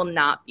Stephen will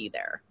not be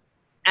there.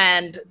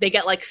 And they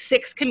get like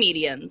 6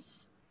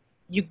 comedians.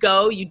 You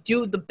go, you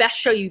do the best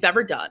show you've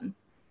ever done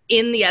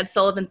in the Ed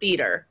Sullivan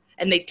Theater,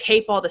 and they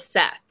tape all the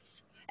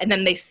sets, and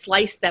then they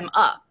slice them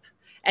up.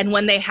 And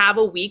when they have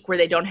a week where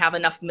they don't have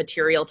enough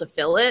material to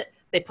fill it,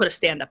 they put a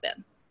stand-up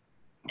in.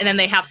 And then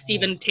they have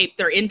Stephen tape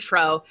their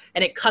intro,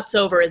 and it cuts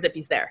over as if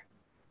he's there.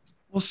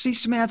 Well, see,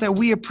 Samantha,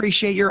 we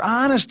appreciate your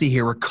honesty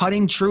here. We're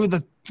cutting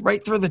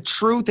right through the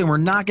truth, and we're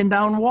knocking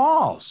down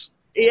walls.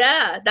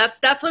 Yeah,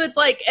 that's what it's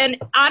like. And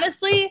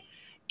honestly,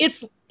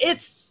 it's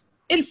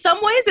in some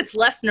ways it's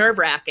less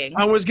nerve-wracking.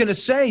 I was gonna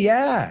say,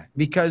 yeah,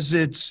 because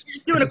you're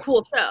just doing a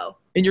cool show,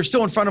 and you're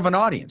still in front of an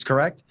audience,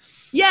 correct?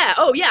 Yeah.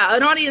 Oh, yeah,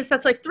 an audience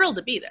that's like thrilled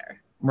to be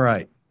there.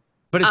 Right,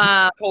 but it's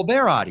not the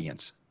Colbert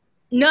audience.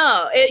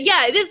 No,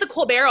 it is the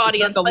Colbert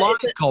audience. It's not the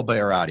live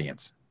Colbert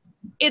audience.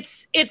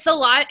 It's a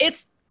lot.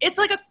 It's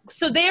like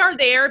so they are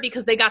there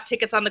because they got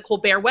tickets on the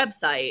Colbert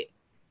website,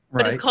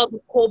 but It's called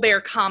the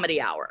Colbert Comedy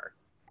Hour.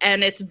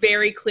 And it's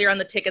very clear on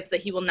the tickets that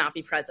he will not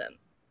be present.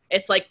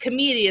 It's like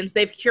comedians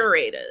they've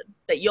curated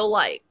that you'll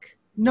like.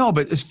 No,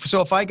 but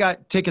so if I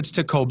got tickets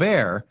to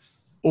Colbert,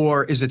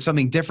 or is it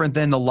something different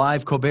than the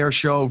live Colbert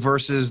show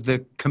versus the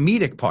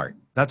comedic part?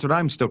 That's what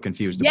I'm still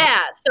confused about.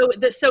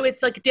 Yeah, so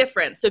it's like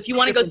different. So if you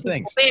want to go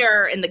see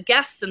Colbert and the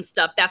guests and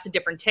stuff, that's a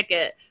different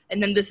ticket.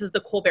 And then this is the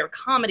Colbert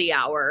Comedy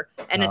Hour,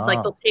 and it's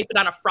like they'll tape it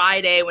on a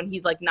Friday when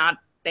he's like not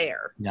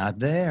there. Not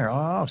there.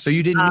 Oh, so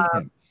you didn't meet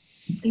him?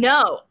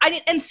 No, I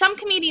didn't. And some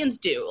comedians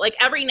do. Like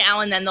every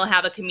now and then they'll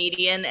have a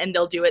comedian and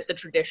they'll do it the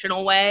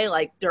traditional way,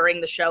 like during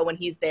the show when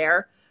he's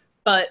there.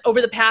 But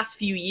over the past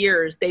few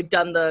years, they've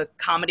done the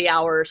Comedy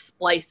Hour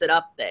splice it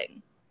up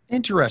thing.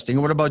 Interesting.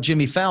 And what about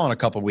Jimmy Fallon a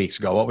couple of weeks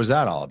ago? What was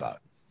that all about?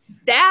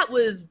 That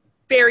was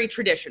very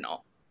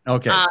traditional.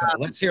 Okay, so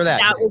let's hear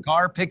that.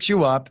 Car picks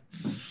you up.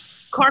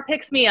 Car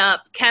picks me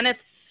up.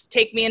 Kenneth's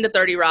take me into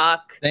 30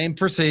 Rock. Same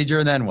procedure,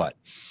 and then what?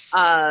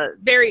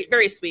 Very,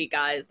 very sweet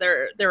guys.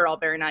 They're all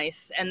very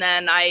nice. And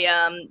then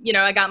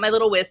I got my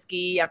little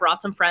whiskey. I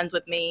brought some friends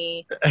with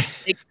me.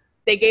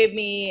 They gave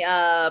me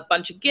a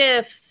bunch of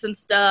gifts and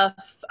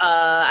stuff.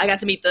 I got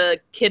to meet the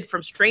kid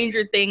from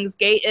Stranger Things,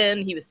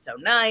 Gayton. He was so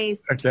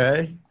nice.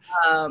 Okay.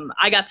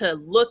 I got to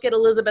look at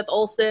Elizabeth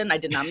Olsen. I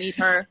did not meet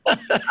her.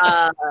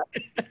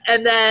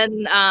 And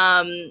then,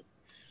 I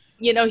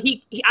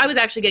was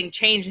actually getting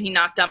changed, and he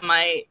knocked on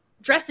my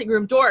dressing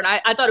room door, and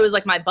I thought it was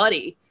like my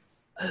buddy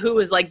who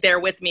was like there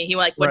with me. He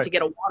went to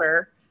get a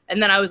water,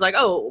 and then I was like,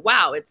 oh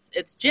wow,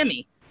 it's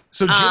Jimmy.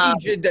 So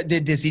Jimmy,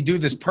 does he do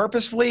this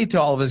purposefully to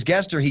all of his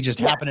guests, or he just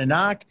happened to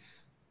knock?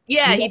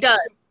 Yeah, he does.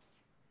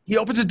 He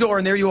opens the door,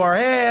 and there you are.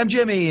 Hey, I'm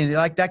Jimmy, and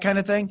like that kind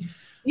of thing.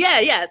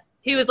 Yeah.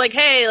 He was like,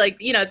 hey,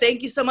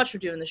 thank you so much for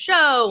doing the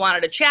show.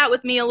 Wanted to chat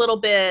with me a little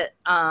bit.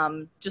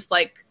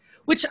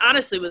 Which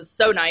honestly was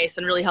so nice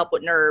and really helped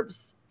with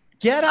nerves.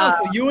 Get out.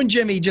 So you and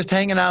Jimmy just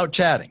hanging out,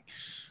 chatting.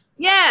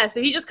 Yeah,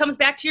 so he just comes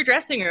back to your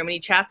dressing room and he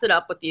chats it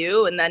up with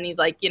you, and then he's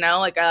like,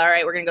 all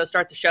right, we're gonna go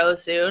start the show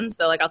soon,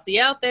 so like I'll see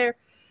you out there.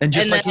 And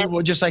just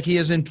like he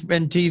is in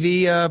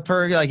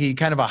TV, like he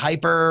kind of a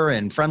hyper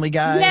and friendly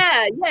guy.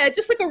 Yeah,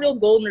 just like a real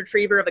golden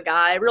retriever of a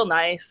guy, real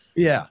nice.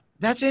 Yeah,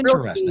 that's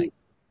interesting.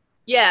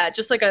 Yeah,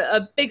 just like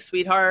a big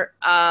sweetheart.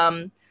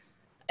 And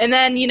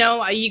then you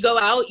go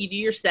out, you do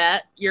your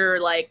set,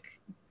 you're like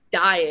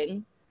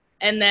dying.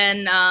 And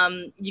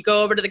then you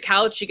go over to the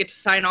couch, you get to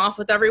sign off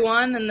with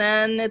everyone, and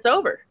then it's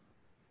over.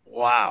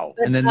 Wow.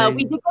 But, and then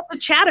we did get to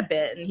chat a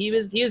bit, and he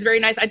was very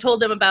nice. I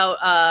told him about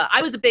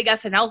I was a big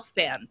SNL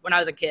fan when I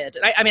was a kid.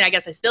 I mean, I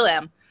guess I still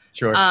am.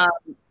 Sure.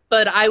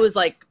 But I was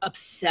like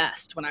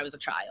obsessed when I was a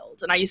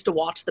child, and I used to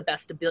watch the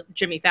Best of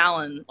Jimmy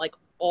Fallon like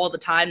all the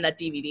time, that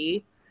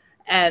DVD.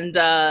 And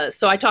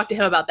so I talked to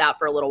him about that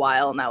for a little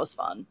while, and that was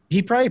fun.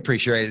 He probably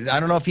appreciated it. I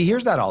don't know if he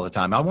hears that all the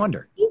time. I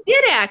wonder. He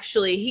did,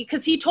 actually.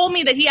 Because he told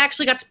me that he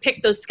actually got to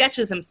pick those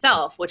sketches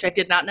himself, which I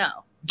did not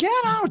know. Get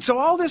out. So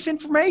all this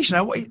information.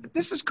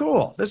 This is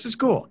cool. This is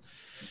cool.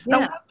 Yeah. Now,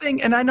 one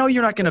thing, and I know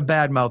you're not going to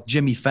badmouth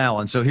Jimmy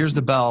Fallon, so here's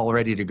the bell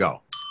ready to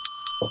go.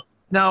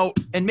 Now,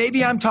 and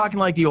maybe I'm talking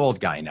like the old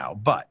guy now,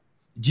 but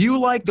do you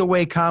like the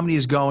way comedy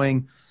is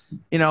going?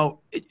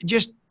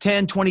 Just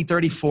 10, 20,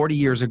 30, 40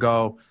 years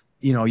ago,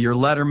 your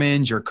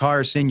Lettermans, your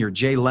Carson, your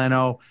Jay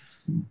Leno,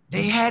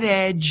 they had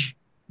edge.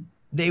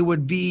 They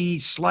would be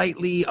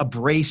slightly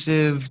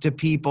abrasive to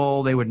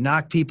people. They would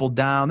knock people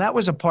down. That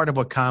was a part of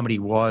what comedy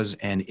was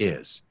and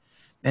is.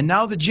 And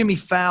now the Jimmy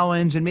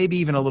Fallons and maybe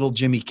even a little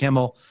Jimmy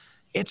Kimmel,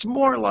 it's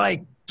more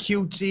like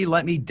cutesy,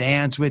 let me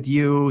dance with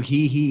you,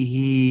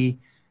 he.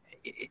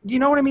 You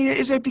know what I mean?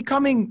 Is it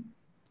becoming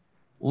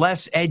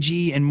less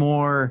edgy and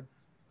more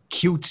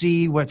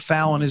cutesy what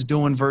Fallon is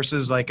doing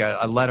versus like a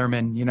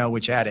Letterman,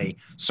 which had a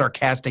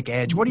sarcastic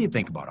edge? What do you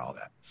think about all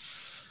that?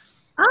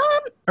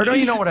 Or don't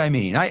you know what I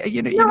mean? I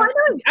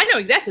know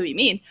exactly what you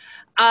mean.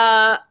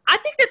 I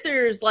think that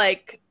there's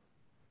like,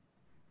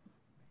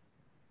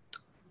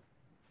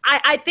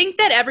 I think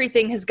that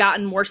everything has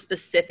gotten more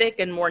specific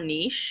and more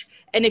niche.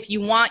 And if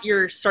you want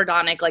your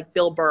sardonic, like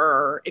Bill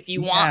Burr, if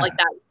you want like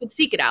that, you can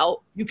seek it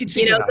out. You can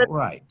seek it out,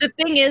 right. The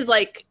thing is,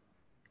 like,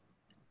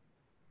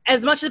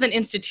 as much of an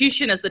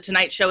institution as the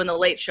Tonight Show and the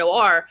Late Show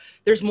are,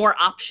 there's more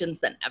options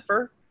than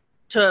ever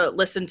to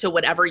listen to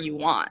whatever you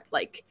want.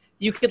 Like,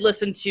 you could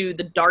listen to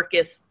the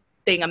darkest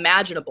thing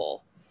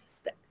imaginable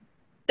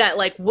that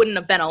like wouldn't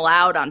have been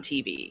allowed on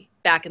TV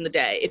back in the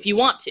day if you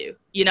want to,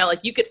 like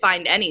you could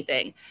find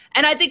anything.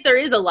 And I think there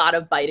is a lot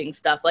of biting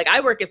stuff. Like,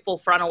 I work at Full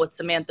Frontal with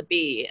Samantha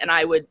B, and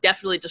I would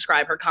definitely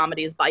describe her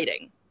comedy as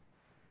biting.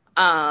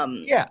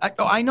 Yeah,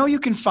 I know you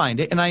can find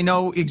it, and I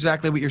know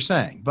exactly what you're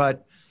saying,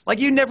 but like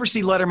you never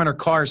see Letterman or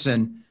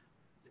Carson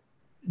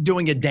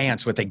doing a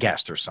dance with a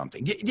guest or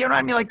something. You know what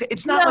I mean? Like,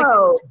 it's not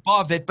like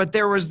above it, but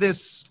there was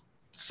this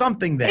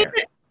something there.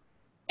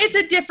 It's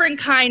a different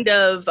kind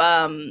of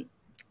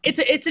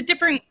it's a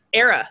different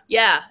era,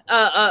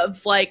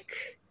 of like,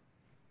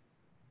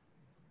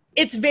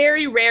 it's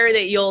very rare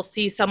that you'll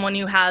see someone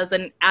who has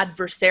an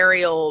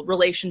adversarial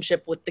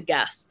relationship with the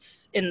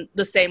guests in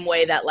the same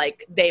way that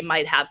like they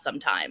might have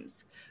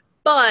sometimes,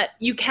 but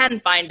you can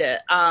find it.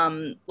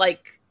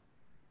 Like,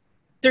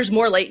 there's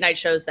more late night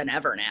shows than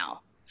ever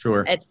now.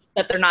 Sure. It's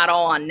that they're not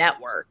all on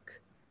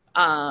network.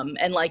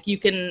 And like,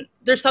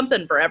 there's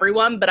something for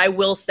everyone, but I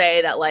will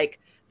say that like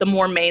the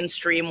more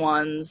mainstream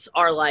ones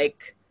are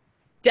like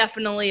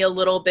definitely a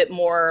little bit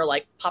more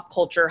like pop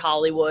culture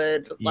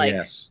Hollywood, like,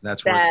 yes,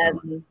 that's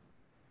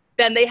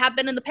than they have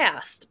been in the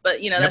past. But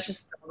that's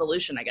just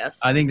evolution, I guess.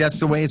 I think that's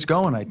the way it's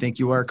going. I think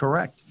you are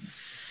correct.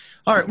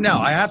 All right, now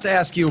I have to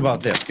ask you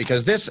about this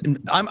because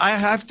I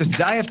have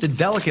to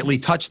delicately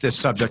touch this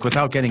subject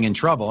without getting in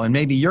trouble, and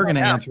maybe you're going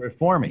to answer it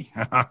for me.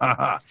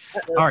 All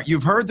right,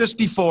 you've heard this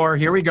before.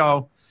 Here we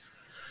go.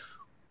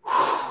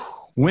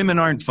 Women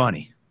aren't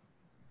funny.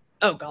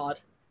 Oh God.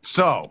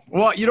 So,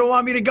 what? You don't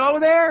want me to go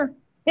there?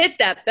 Hit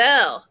that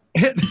bell.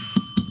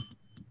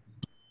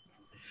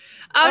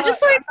 I'm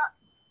just like,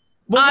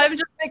 I'm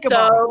just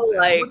so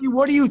like.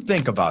 What do you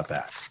think about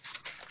that?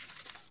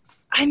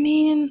 I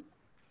mean,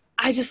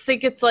 I just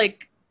think it's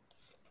like.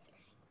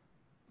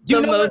 Do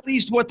you know at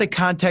least what the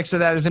context of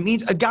that is? It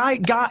means a guy.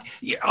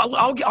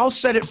 I'll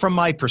set it from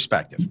my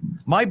perspective.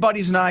 My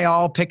buddies and I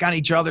all pick on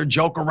each other,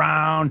 joke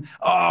around.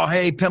 Oh,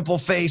 hey, pimple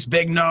face,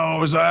 big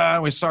nose.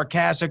 We're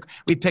sarcastic.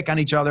 We pick on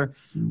each other.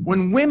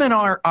 When women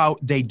are out,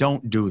 they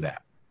don't do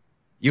that.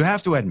 You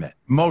have to admit,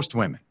 most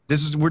women.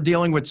 We're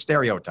dealing with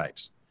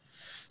stereotypes.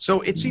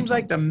 So it seems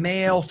like the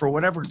male, for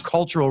whatever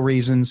cultural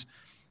reasons,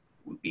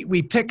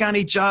 we pick on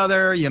each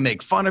other. You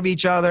make fun of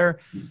each other.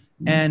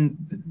 And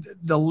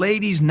the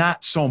ladies,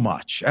 not so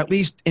much, at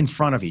least in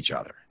front of each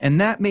other. And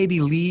that maybe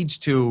leads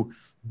to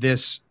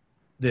this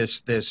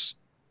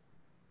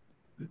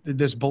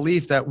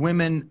belief that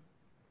women,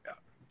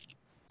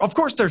 of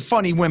course, there's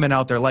funny women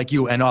out there like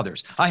you and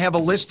others. I have a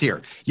list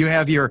here. You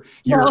have your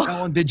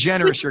Ellen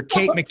DeGeneres, your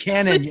Kate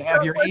McKinnon, you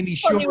have your Amy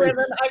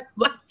Schumer.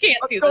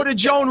 Let's go to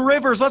Joan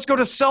Rivers. Let's go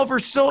to Silver.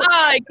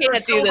 I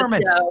can't do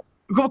this show.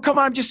 Go, come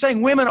on. I'm just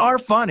saying women are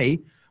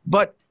funny,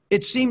 but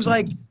it seems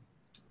like,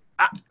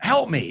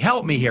 help me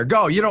here.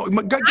 Go. Get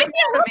mad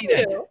at me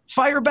then.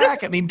 Fire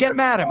back at me. Get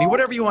mad at me.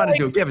 Whatever you want to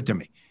do, give it to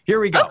me. Here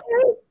we go. Okay.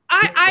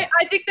 I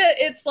think that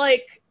it's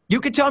like, you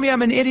can tell me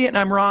I'm an idiot and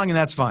I'm wrong, and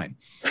that's fine.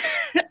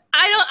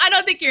 I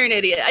don't think you're an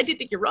idiot. I do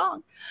think you're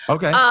wrong.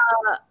 Okay.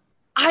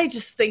 I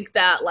just think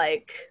that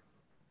like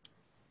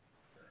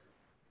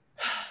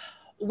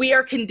we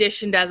are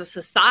conditioned as a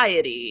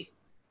society.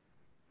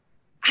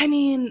 I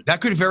mean,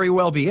 that could very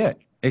well be it.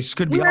 It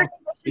could be all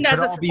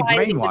be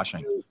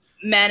brainwashing.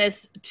 Men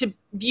is to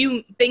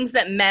view things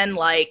that men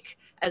like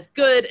as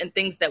good and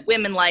things that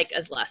women like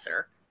as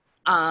lesser.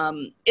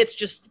 It's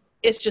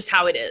just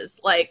how it is.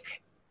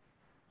 Like,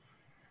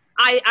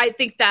 I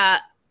think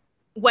that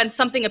when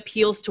something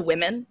appeals to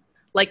women,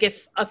 like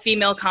if a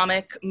female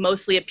comic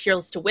mostly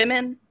appeals to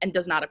women and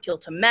does not appeal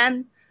to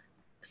men,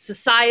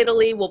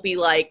 societally will be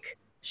like,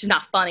 she's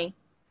not funny.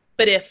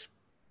 But if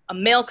a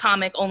male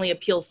comic only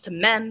appeals to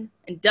men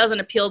and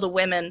doesn't appeal to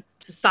women,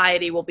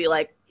 society will be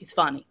like, he's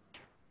funny.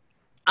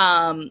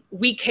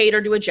 We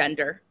cater to a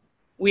gender.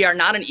 We are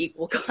not an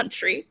equal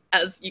country,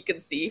 as you can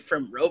see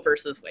from Roe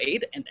versus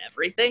Wade and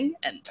everything.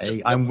 And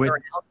just I'm with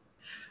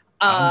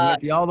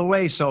you all the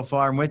way so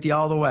far. I'm with you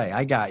all the way.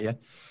 I got you.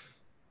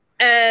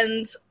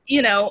 And,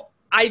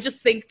 I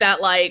just think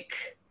that,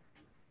 like,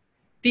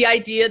 the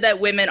idea that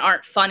women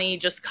aren't funny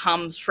just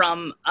comes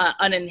from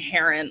an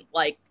inherent,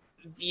 like,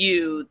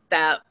 view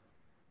that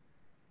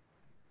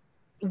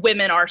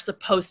women are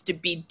supposed to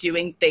be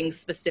doing things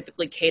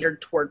specifically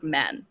catered toward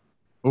men.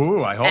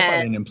 Ooh, I hope I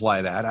didn't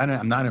imply that.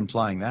 I'm not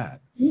implying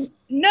that.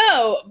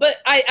 No, but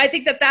I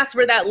think that that's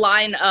where that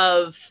line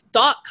of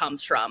thought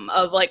comes from,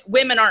 of like,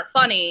 women aren't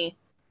funny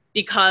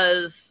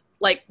because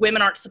like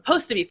women aren't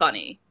supposed to be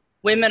funny.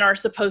 Women are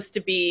supposed to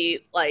be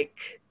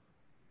like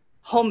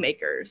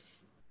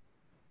homemakers,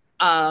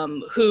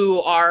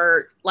 who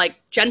are like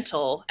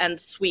gentle and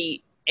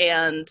sweet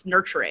and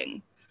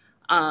nurturing,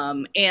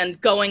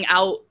 and going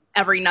out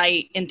every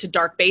night into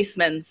dark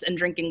basements and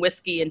drinking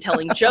whiskey and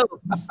telling jokes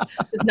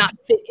does not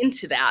fit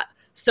into that.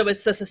 So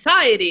as a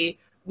society,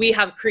 we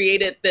have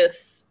created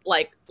this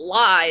like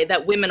lie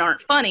that women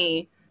aren't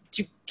funny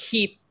to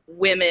keep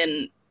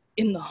women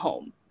in the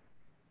home.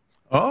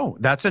 Oh,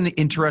 that's an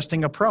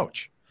interesting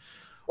approach.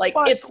 Like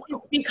it's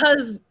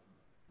because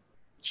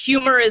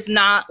humor is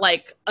not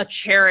like a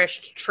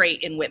cherished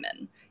trait in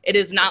women. It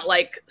is not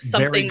like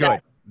something very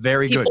good.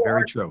 Very good.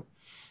 Very true.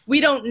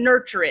 We don't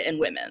nurture it in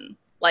women.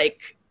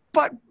 Like,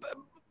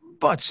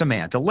 But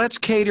Samantha, let's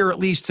cater at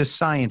least to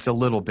science a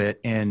little bit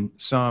and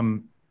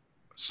some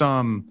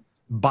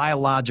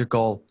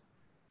biological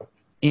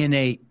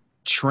innate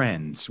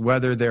trends,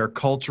 whether they're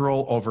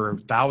cultural over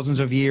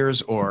thousands of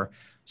years or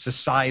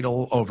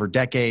societal over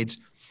decades.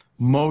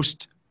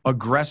 Most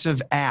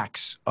aggressive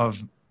acts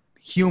of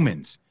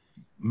humans,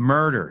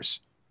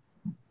 murders,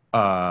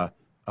 harm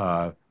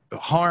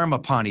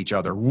upon each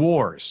other,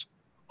 wars,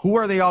 who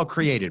are they all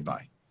created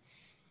by?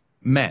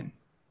 Men.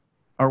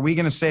 Are we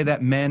going to say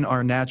that men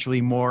are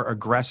naturally more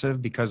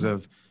aggressive because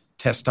of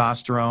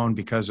testosterone,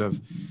 because of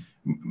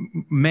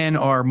men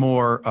are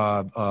more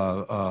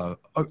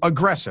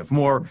aggressive,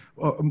 more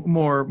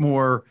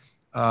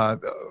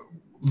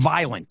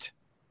violent?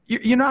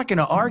 You're not going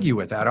to argue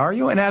with that, are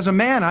you? And as a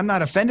man, I'm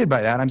not offended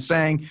by that. I'm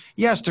saying,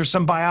 yes, there's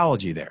some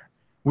biology there.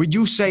 Would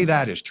you say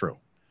that is true?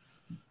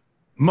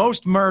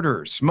 Most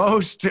murders,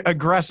 most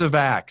aggressive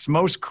acts,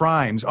 most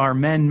crimes are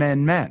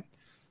men.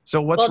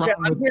 So what's wrong? Joe,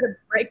 I'm here to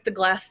break the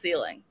glass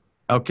ceiling.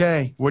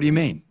 Okay. What do you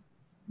mean?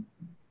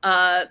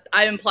 I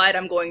implied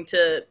I'm going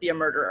to be a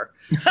murderer.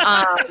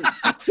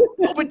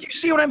 No, but you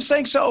see what I'm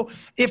saying? So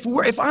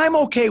if I'm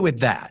okay with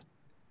that,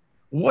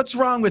 what's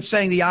wrong with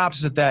saying the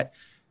opposite, that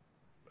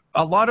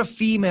a lot of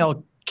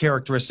female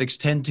characteristics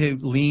tend to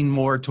lean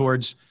more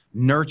towards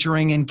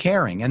nurturing and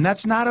caring, and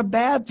that's not a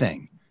bad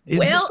thing.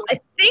 Well, I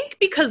think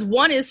because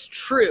one is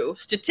true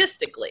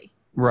statistically.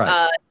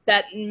 Right.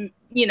 That,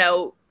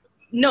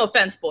 no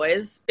offense,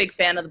 boys, big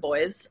fan of the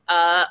boys,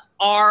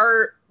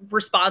 are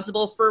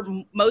responsible for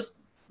most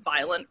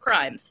violent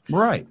crimes.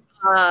 Right.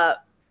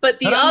 But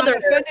the other...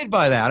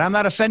 I'm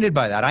not offended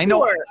by that. I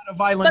know I'm not a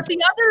violent... But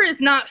the other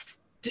is not...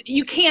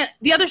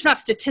 The other's not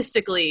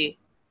statistically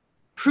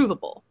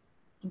provable.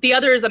 The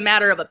other is a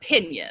matter of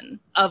opinion,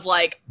 of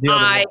like,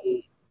 I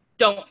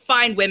don't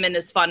find women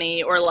as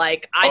funny, or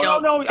like,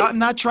 No, I'm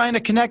not trying to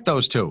connect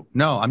those two.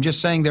 No, I'm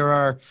just saying there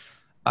are...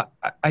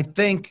 I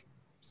think...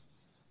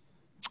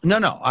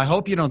 No. I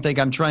hope you don't think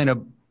I'm trying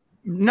to.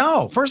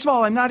 No, first of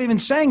all, I'm not even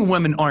saying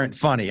women aren't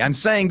funny. I'm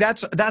saying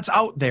that's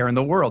out there in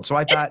the world. So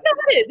I thought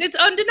it's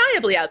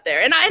undeniably out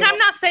there. And I'm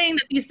not saying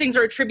that these things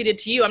are attributed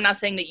to you. I'm not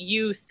saying that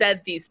you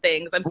said these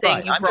things. I'm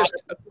saying you brought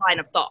up a line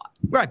of thought.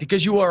 Right,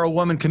 because you are a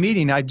woman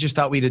comedian. I just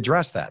thought we'd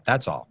address that.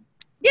 That's all.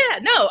 Yeah,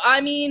 no, I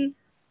mean,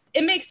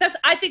 it makes sense.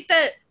 I think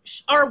that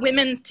are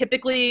women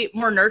typically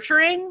more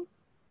nurturing?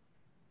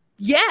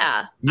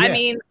 Yeah. I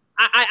mean,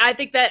 I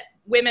think that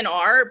women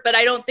are, but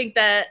I don't think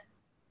that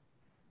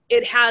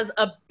it has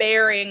a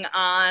bearing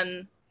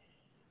on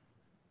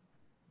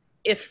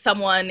if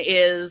someone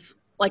is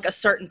like a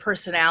certain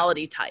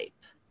personality type.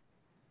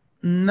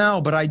 No,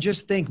 but I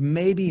just think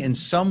maybe in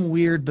some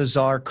weird,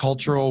 bizarre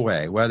cultural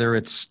way, whether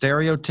it's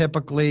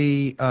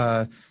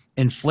stereotypically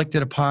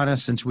inflicted upon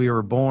us since we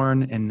were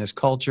born in this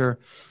culture,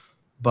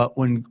 but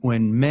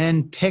when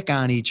men pick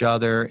on each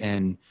other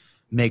and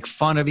make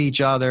fun of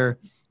each other,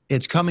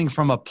 it's coming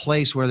from a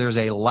place where there's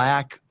a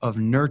lack of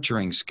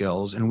nurturing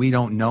skills and we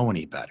don't know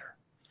any better.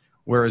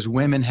 Whereas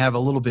women have a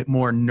little bit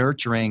more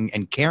nurturing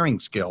and caring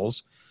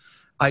skills.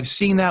 I've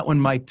seen that when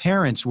my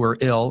parents were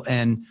ill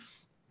and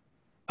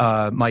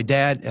my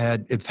dad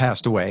had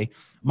passed away.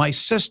 My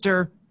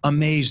sister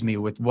amazed me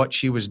with what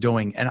she was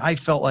doing, and I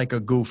felt like a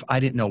goof. I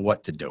didn't know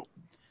what to do.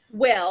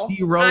 Well,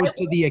 she rose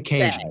to the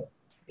occasion.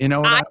 You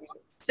know what I would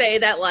say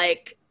that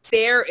like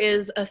there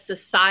is a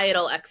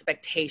societal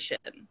expectation.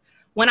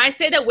 When I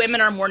say that women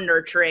are more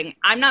nurturing,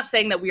 I'm not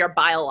saying that we are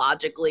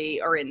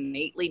biologically or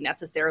innately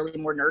necessarily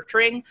more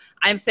nurturing.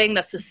 I'm saying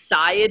that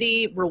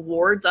society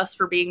rewards us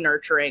for being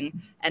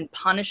nurturing and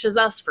punishes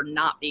us for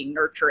not being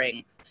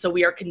nurturing. So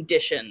we are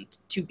conditioned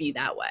to be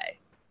that way.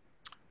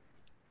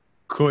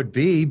 Could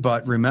be,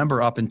 but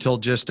remember up until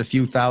just a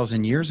few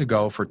thousand years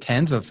ago, for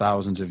tens of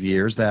thousands of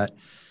years, that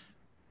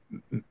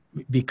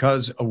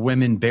because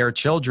women bear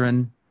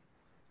children,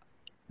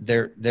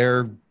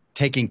 they're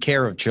taking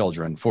care of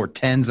children for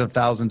tens of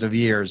thousands of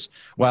years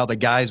while the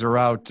guys are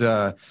out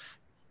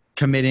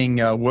committing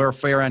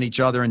warfare on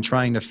each other and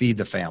trying to feed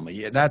the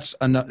family. That's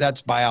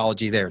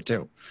biology there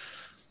too.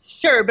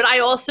 Sure, but I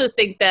also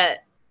think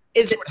that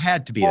it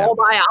had to be all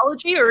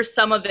biology or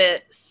some of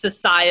it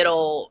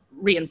societal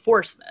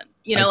reinforcement?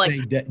 You know,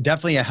 I'd say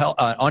definitely an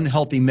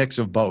unhealthy mix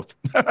of both.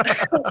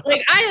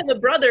 Like I have a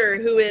brother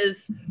who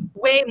is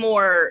way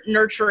more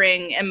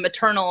nurturing and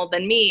maternal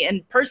than me,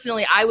 and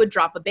personally, I would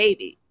drop a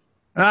baby.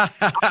 But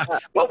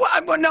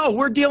no,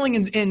 we're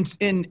dealing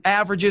in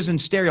averages and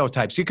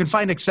stereotypes. You can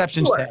find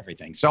exceptions to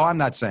everything. So I'm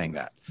not saying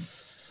that.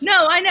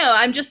 No, I know.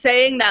 I'm just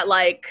saying that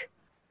like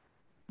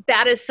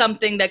that is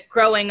something that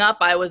growing up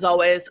I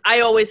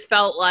always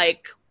felt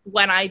like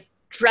when I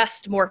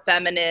dressed more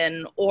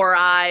feminine or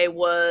I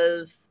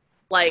was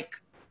like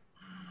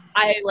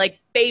I like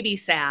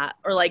babysat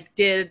or like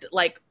did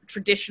like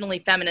traditionally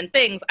feminine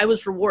things, I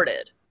was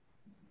rewarded.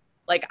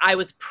 Like I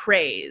was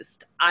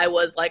praised. I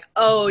was like,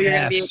 oh, you're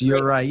going to be. Yes,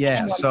 you're right.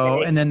 Yeah.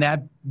 So, and then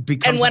that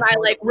becomes. And when I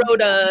like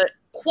rode a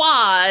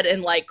quad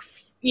and like,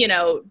 you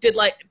know, did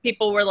like,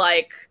 people were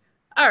like,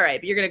 all right,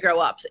 but you're going to grow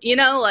up. So, you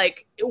know,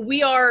 like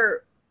we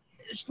are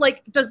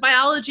like, does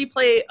biology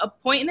play a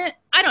point in it?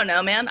 I don't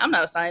know, man. I'm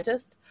not a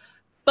scientist,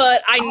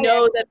 but I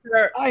know that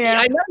there.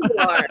 I know you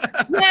are.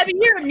 Yeah, but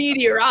you're a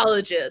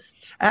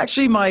meteorologist.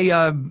 Actually,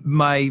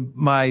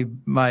 my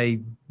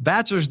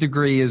bachelor's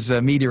degree is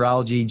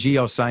meteorology,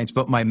 geoscience,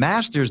 but my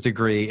master's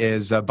degree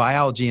is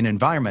biology and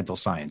environmental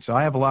science. So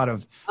I have a lot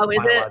of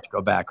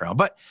biological background.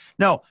 But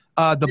no,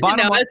 the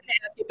bottom line. I was going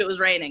to ask if it was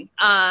raining.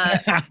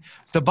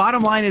 The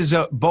bottom line is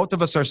both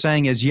of us are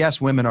saying is yes,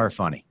 women are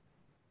funny.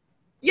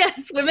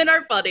 Yes, women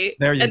are funny.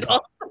 There you go.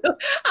 Also,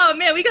 oh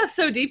man, we got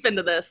so deep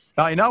into this.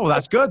 I know. Well,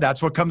 that's good.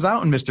 That's what comes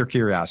out in Mr.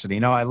 Curiosity.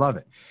 No, I love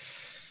it.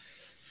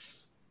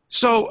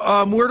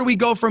 So where do we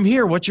go from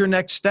here? What's your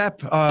next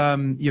step?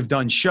 You've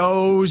done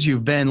shows.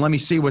 You've been, let me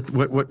see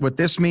what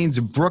this means.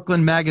 A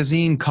Brooklyn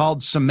magazine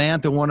called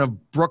Samantha one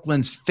of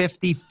Brooklyn's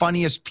 50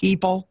 funniest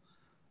people.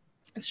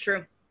 It's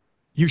true.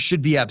 You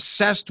should be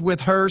obsessed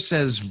with her,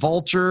 says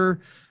Vulture,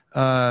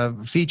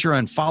 feature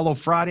on Follow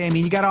Friday. I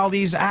mean, you got all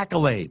these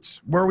accolades.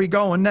 Where are we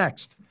going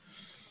next?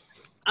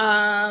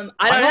 I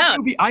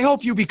don't know. I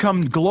hope you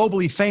become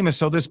globally famous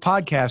so this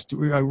podcast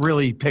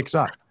really picks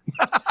up.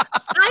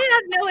 I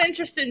have no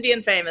interest in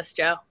being famous,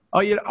 Joe.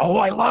 Oh,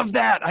 I love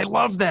that. I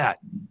love that.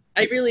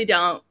 I really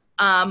don't.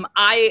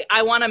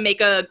 I want to make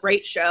a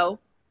great show.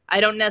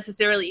 I don't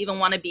necessarily even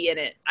want to be in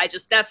it.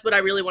 That's what I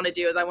really want to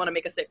do is I want to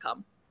make a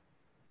sitcom.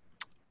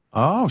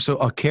 Oh, so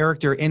a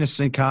character in a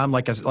sitcom,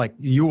 like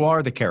you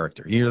are the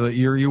character.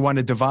 You want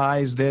to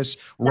devise this,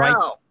 right?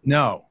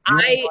 No.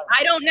 I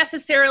don't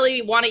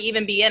necessarily want to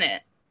even be in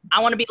it.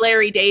 I want to be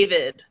Larry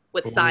David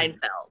with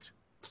Seinfeld.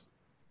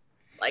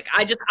 Like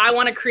I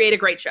want to create a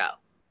great show.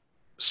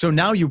 So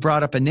now you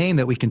brought up a name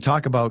that we can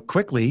talk about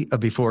quickly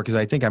before, because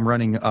I think I'm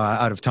running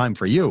out of time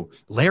for you.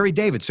 Larry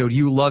David. So do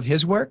you love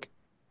his work?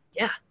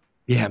 Yeah.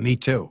 Yeah, me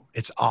too.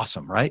 It's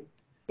awesome, right?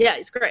 Yeah,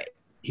 he's great.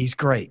 He's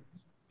great.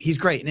 He's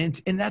great.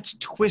 And that's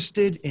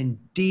twisted and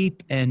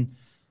deep and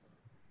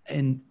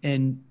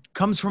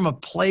comes from a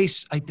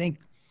place, I think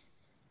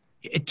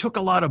it took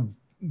a lot of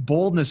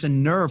boldness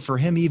and nerve for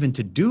him even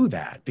to do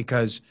that,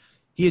 because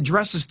he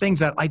addresses things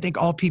that I think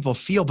all people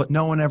feel, but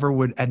no one ever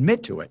would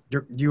admit to it.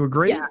 Do you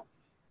agree? Yeah.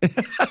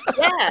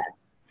 Yeah.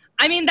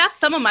 I mean, that's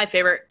some of my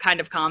favorite kind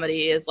of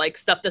comedy is like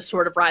stuff that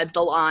sort of rides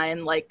the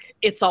line, like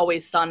It's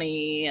Always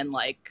Sunny and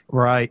like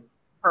right.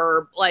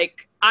 Herb.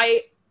 Like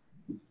I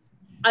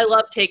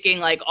love taking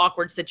like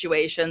awkward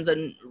situations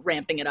and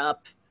ramping it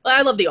up.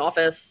 I love The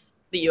Office,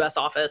 the US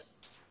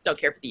Office. Don't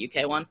care for the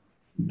UK one.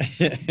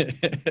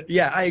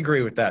 Yeah, I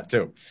agree with that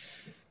too.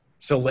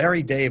 So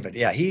Larry David,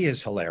 yeah, he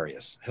is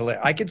hilarious.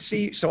 I could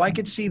see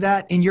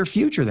that in your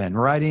future then,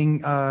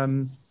 writing,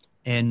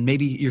 and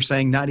maybe you're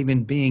saying not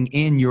even being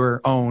in your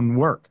own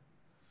work.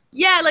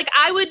 Yeah, like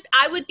I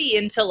would be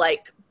into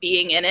like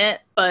being in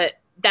it, but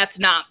that's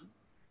not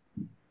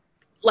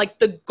like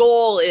the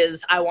goal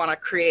is I want to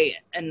create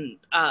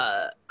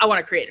a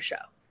show.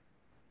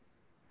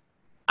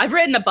 I've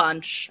written a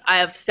bunch. I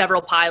have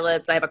several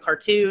pilots. I have a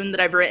cartoon that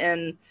I've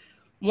written.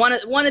 One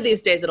of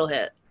these days it'll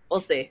hit. We'll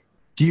see.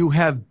 Do you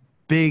have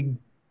big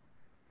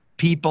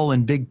people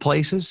in big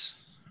places?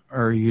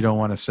 Or you don't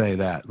want to say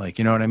that? Like,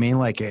 you know what I mean?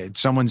 Like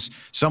someone's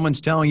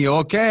telling you,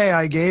 okay,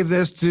 I gave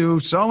this to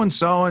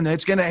so-and-so and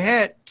it's going to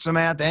hit,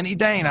 Samantha, any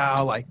day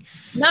now. Like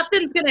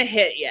nothing's going to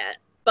hit yet,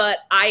 but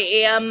I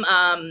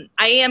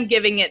am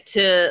giving it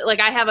to, like,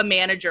 I have a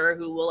manager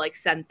who will like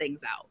send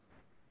things out.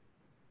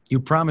 You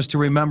promise to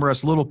remember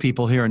us little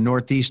people here in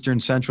northeastern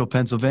central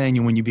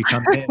Pennsylvania when you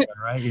become big,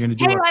 right? You're going to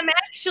do I'm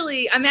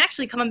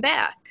actually coming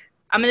back.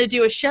 I'm going to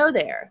do a show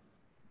there.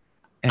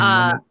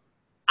 And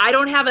I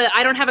don't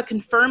have a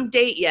confirmed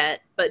date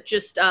yet, but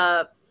just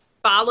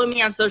follow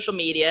me on social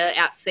media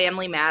at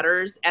Samly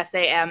Matters,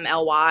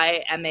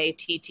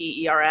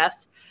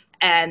 SAMLYMATTERS.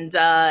 And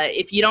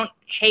if you don't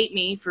hate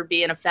me for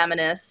being a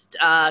feminist,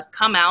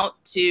 come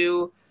out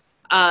to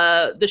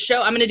the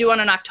show I'm going to do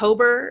in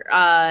October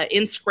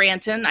in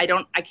Scranton.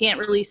 I can't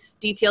release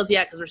details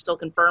yet because we're still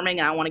confirming,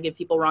 and I don't want to give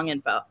people wrong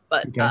info.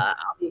 But okay.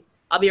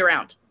 I'll be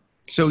around.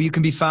 So you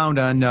can be found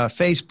on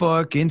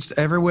Facebook,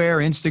 everywhere,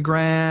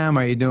 Instagram.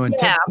 Are you doing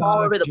TikTok? I'm all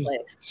over the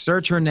place.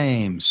 Search her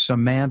name,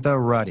 Samantha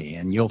Ruddy,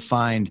 and you'll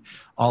find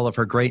all of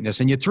her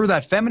greatness. And you threw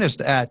that feminist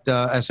at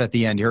us at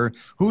the end here.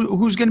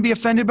 Who's going to be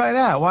offended by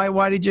that?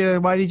 Why did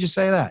you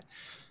say that?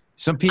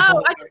 Some people.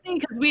 Oh, I just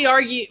think because we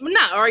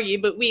not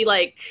argue, but we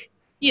like.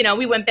 You know,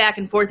 we went back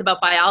and forth about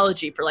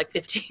biology for like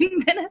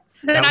 15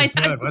 minutes. And I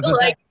feel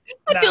like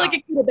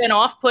it could have been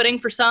off-putting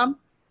for some.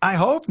 I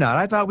hope not.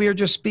 I thought we were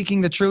just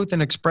speaking the truth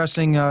and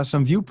expressing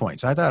some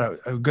viewpoints. I thought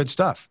good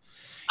stuff.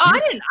 Oh,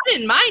 I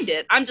didn't mind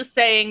it. I'm just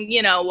saying,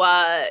 you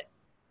know,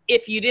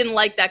 if you didn't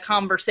like that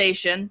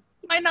conversation,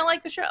 you might not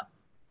like the show.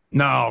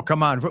 No,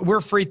 come on.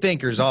 We're free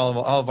thinkers,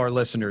 all of our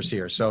listeners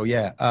here. So,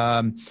 yeah.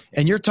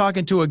 And you're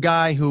talking to a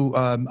guy who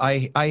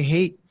I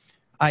hate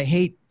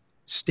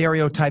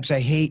stereotypes. I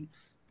hate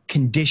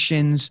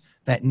conditions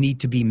that need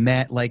to be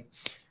met. Like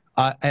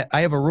I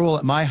have a rule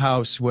at my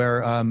house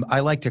where I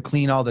like to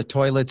clean all the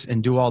toilets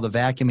and do all the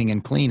vacuuming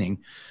and cleaning.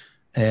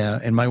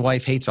 And my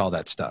wife hates all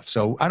that stuff.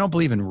 So I don't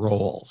believe in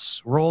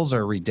roles. Roles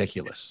are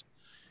ridiculous.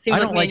 Seems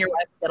like me and your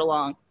wife get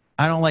along.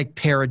 I don't like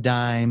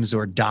paradigms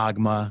or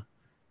dogma.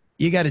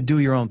 You got to do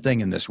your own thing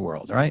in this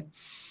world, right?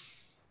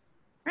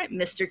 Right,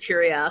 Mr.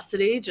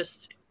 Curiosity,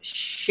 just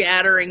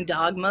shattering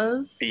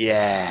dogmas.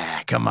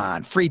 Yeah, come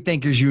on. Free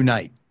thinkers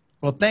unite.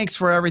 Well, thanks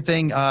for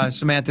everything,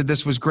 Samantha.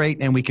 This was great,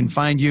 and we can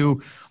find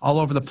you all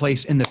over the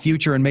place in the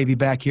future, and maybe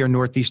back here in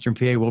Northeastern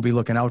PA, we'll be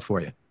looking out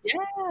for you. Yeah.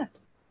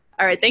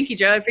 All right. Thank you,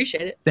 Joe. I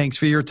appreciate it. Thanks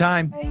for your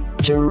time.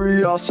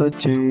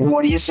 Curiosity.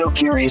 What are you so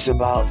curious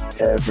about?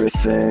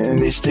 Everything,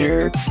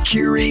 Mr.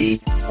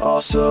 Curiosity.